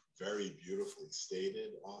 very beautifully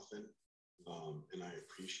stated often. And I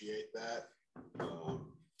appreciate that.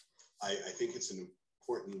 I think it's an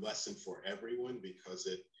important lesson for everyone because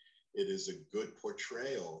it is a good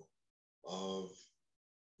portrayal of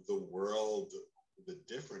the world, the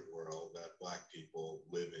different world that Black people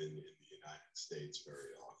live in the United States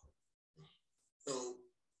very often. So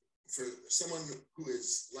for someone who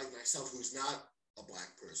is like myself, who's not a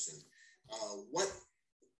Black person, what,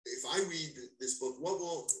 if I read this book,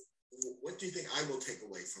 what do you think I will take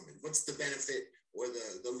away from it? What's the benefit or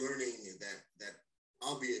the learning that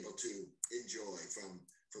I'll be able to enjoy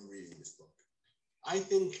from reading this book? I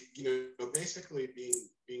think, basically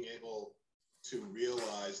being able to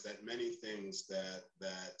realize that many things that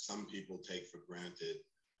some people take for granted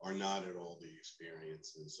are not at all the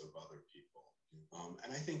experiences of other people.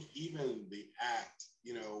 And I think even the act,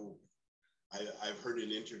 I've heard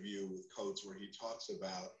an interview with Coates where he talks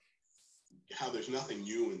about how there's nothing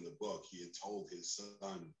new in the book. He had told his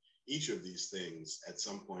son each of these things at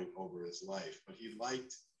some point over his life, but he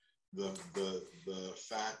liked the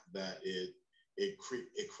fact that it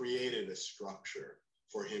created a structure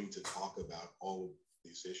for him to talk about all of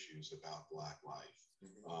these issues about Black life.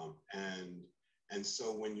 Mm-hmm. And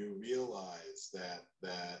so when you realize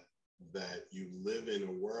that you live in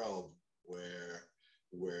a world where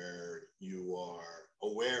you are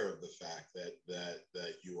aware of the fact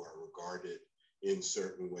that you are regarded in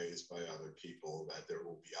certain ways by other people, that there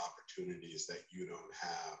will be opportunities that you don't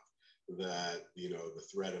have, that, the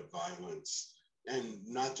threat of violence, and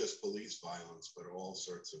not just police violence, but all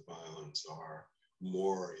sorts of violence are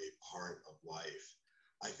more a part of life.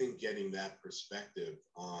 I think getting that perspective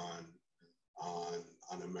on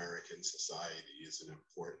American society is an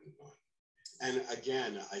important one. And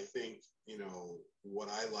again, I think, what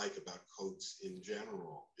I like about Coates in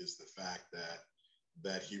general is the fact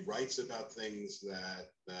that he writes about things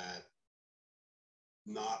that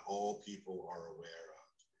not all people are aware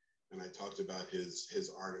of. And I talked about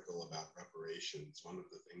his article about reparations. One of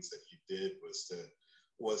the things that he did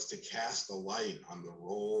was to cast a light on the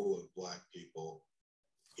role of Black people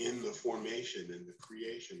in the formation and the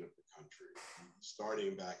creation of the country,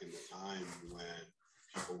 starting back in the time when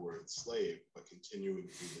people were enslaved, but continuing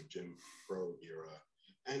through the Jim Crow era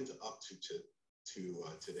and up to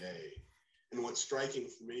today. And what's striking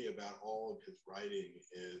for me about all of his writing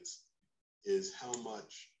is how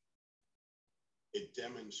much it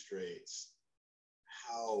demonstrates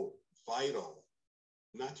how vital,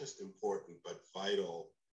 not just important, but vital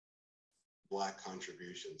Black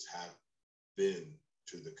contributions have been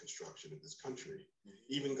to the construction of this country,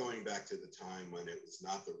 even going back to the time when it was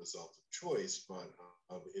not the result of choice, but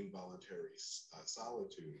of involuntary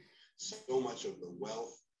solitude. So much of the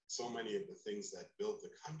wealth, so many of the things that built the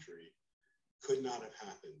country could not have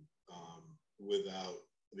happened without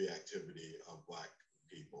the activity of Black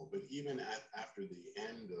people. But even after the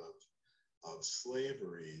end of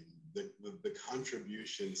slavery, the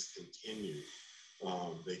contributions continued.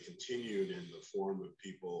 They continued in the form of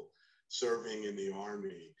people serving in the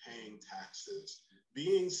army, paying taxes,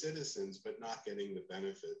 being citizens, but not getting the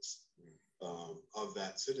benefits of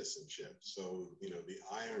that citizenship. So, the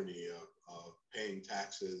irony of paying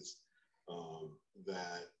taxes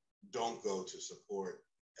that don't go to support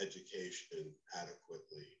education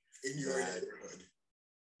adequately in your neighborhood,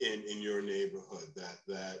 in your neighborhood,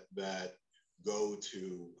 that go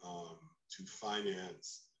to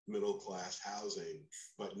finance middle-class housing,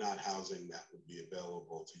 but not housing that would be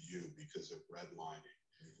available to you because of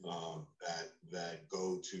redlining, that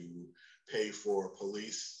go to pay for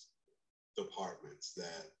police departments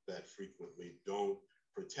that frequently don't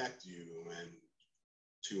protect you and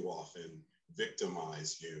too often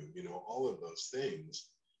victimize you, all of those things.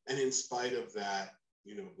 And in spite of that,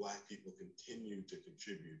 Black people continue to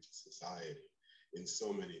contribute to society in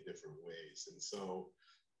so many different ways. And so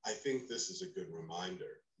I think this is a good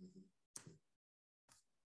reminder.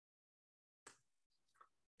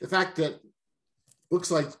 The fact that books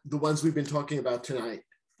like the ones we've been talking about tonight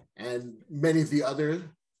and many of the other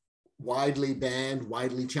widely banned,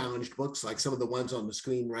 widely challenged books, like some of the ones on the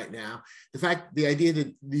screen right now, the idea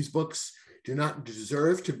that these books do not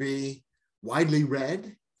deserve to be widely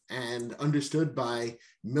read and understood by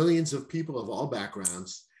millions of people of all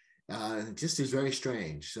backgrounds just is very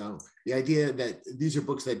strange. So the idea that these are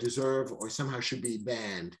books that deserve or somehow should be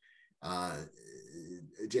banned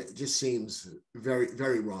just seems very,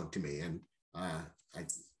 very wrong to me. And I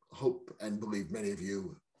hope and believe many of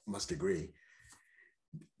you must agree.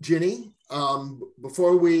 Ginny,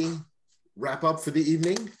 before we wrap up for the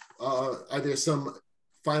evening, are there some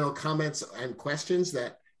final comments and questions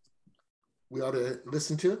that we ought to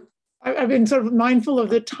listen to? I've been sort of mindful of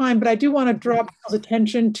the time, but I do want to draw people's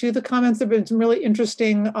attention to the comments. There have been some really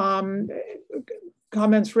interesting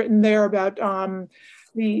comments written there about Carla's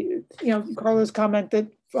comment that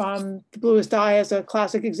the bluest eye is a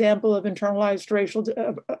classic example of internalized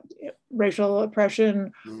racial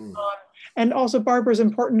oppression. And also Barbara's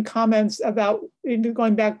important comments about,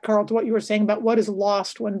 going back, Carl, to what you were saying about what is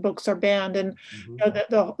lost when books are banned, and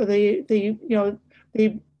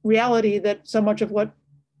the reality that so much of what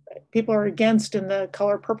people are against in The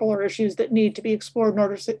Color Purple are issues that need to be explored in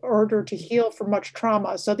order to heal from much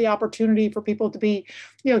trauma. So the opportunity for people to be,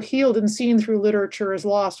 healed and seen through literature is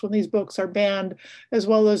lost when these books are banned, as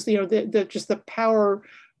well as just the power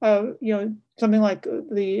of something like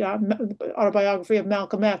the autobiography of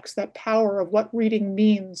Malcolm X, that power of what reading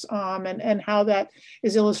means, and how that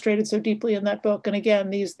is illustrated so deeply in that book. And again,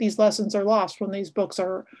 these lessons are lost when these books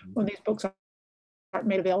aren't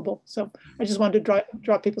made available. So I just wanted to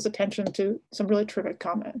draw people's attention to some really terrific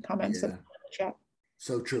comments in the chat.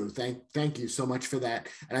 So true. Thank you so much for that.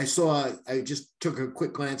 And I just took a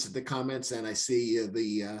quick glance at the comments, and I see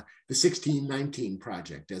the 1619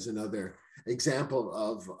 project as another example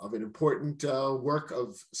of an important work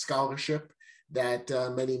of scholarship that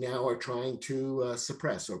many now are trying to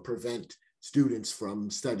suppress or prevent students from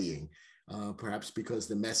studying, perhaps because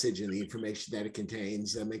the message and the information that it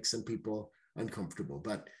contains makes some people uncomfortable.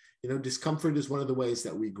 But discomfort is one of the ways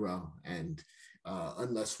that we grow, and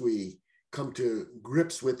unless we come to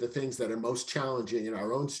grips with the things that are most challenging in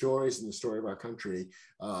our own stories and the story of our country,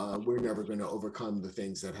 we're never going to overcome the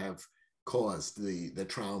things that have caused the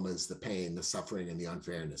traumas, the pain, the suffering, and the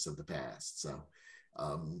unfairness of the past. So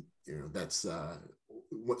that's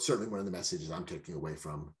certainly one of the messages I'm taking away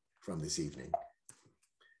from this evening.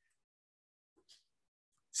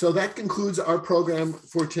 So that concludes our program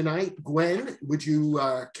for tonight. Gwen, would you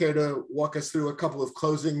care to walk us through a couple of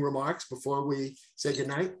closing remarks before we say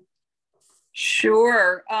goodnight?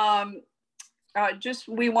 Sure.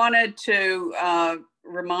 We wanted to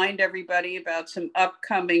remind everybody about some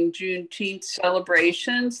upcoming Juneteenth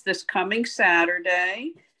celebrations this coming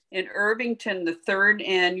Saturday in Irvington, the 3rd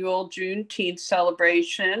annual Juneteenth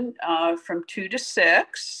celebration from 2 to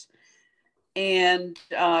 6. And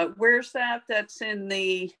where's that? That's in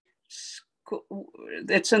the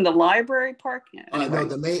library parking. Anyway. No,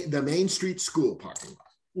 the Main Street School parking lot.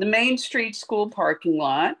 The Main Street School parking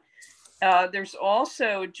lot. There's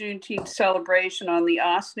also a Juneteenth celebration on the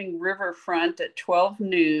Ossining Riverfront at 12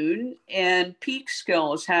 noon, and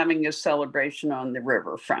Peekskill is having a celebration on the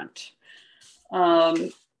riverfront.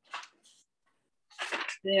 And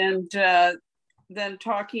then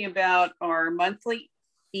talking about our monthly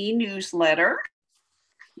e-newsletter,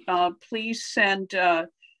 please send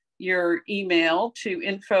your email to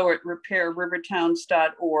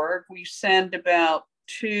info@repairrivertowns.org. We send about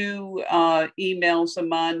 2 emails a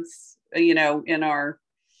month, in our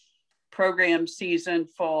program season,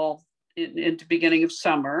 fall into beginning of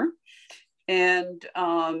summer. And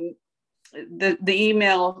the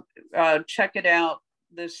email, check it out.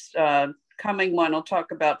 This coming one will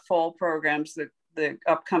talk about fall programs. The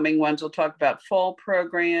upcoming ones will talk about fall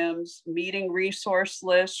programs, meeting resource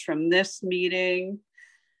lists from this meeting,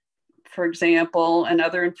 for example, and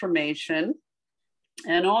other information.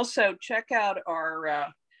 And also check out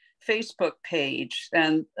our Facebook page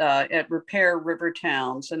and at Repair River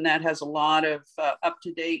Towns, and that has a lot of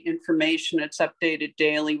up-to-date information. It's updated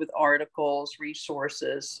daily with articles,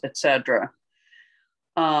 resources, etc.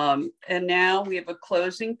 And now we have a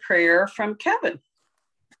closing prayer from Kevin.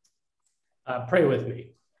 Pray with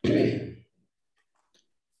me.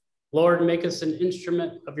 Lord, make us an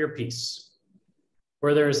instrument of your peace.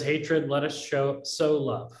 Where there is hatred, let us sow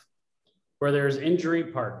love. Where there is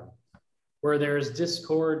injury, pardon. Where there is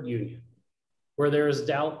discord, union. Where there is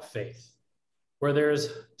doubt, faith. Where there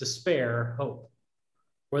is despair, hope.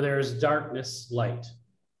 Where there is darkness, light.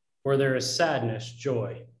 Where there is sadness,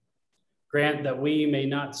 joy. Grant that we may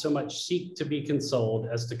not so much seek to be consoled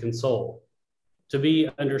as to console, to be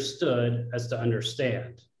understood as to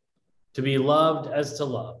understand, to be loved as to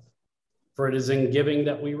love. For it is in giving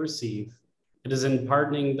that we receive, it is in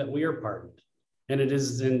pardoning that we are pardoned, and it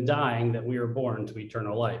is in dying that we are born to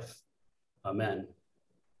eternal life. Amen.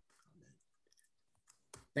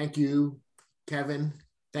 Thank you, Kevin.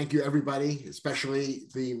 Thank you, everybody, especially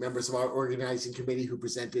the members of our organizing committee who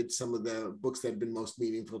presented some of the books that have been most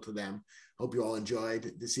meaningful to them. Hope you all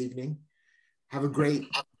enjoyed this evening. Have a great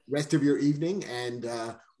rest of your evening, and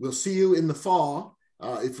we'll see you in the fall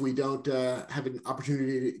if we don't have an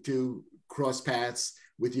opportunity to cross paths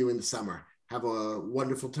with you in the summer. Have a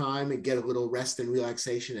wonderful time and get a little rest and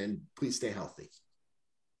relaxation, and please stay healthy.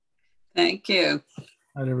 Thank you.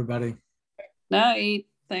 Night, everybody. Night.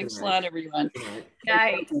 Thanks a lot, everyone. Good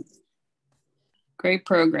night. Night. Great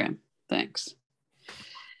program. Thanks.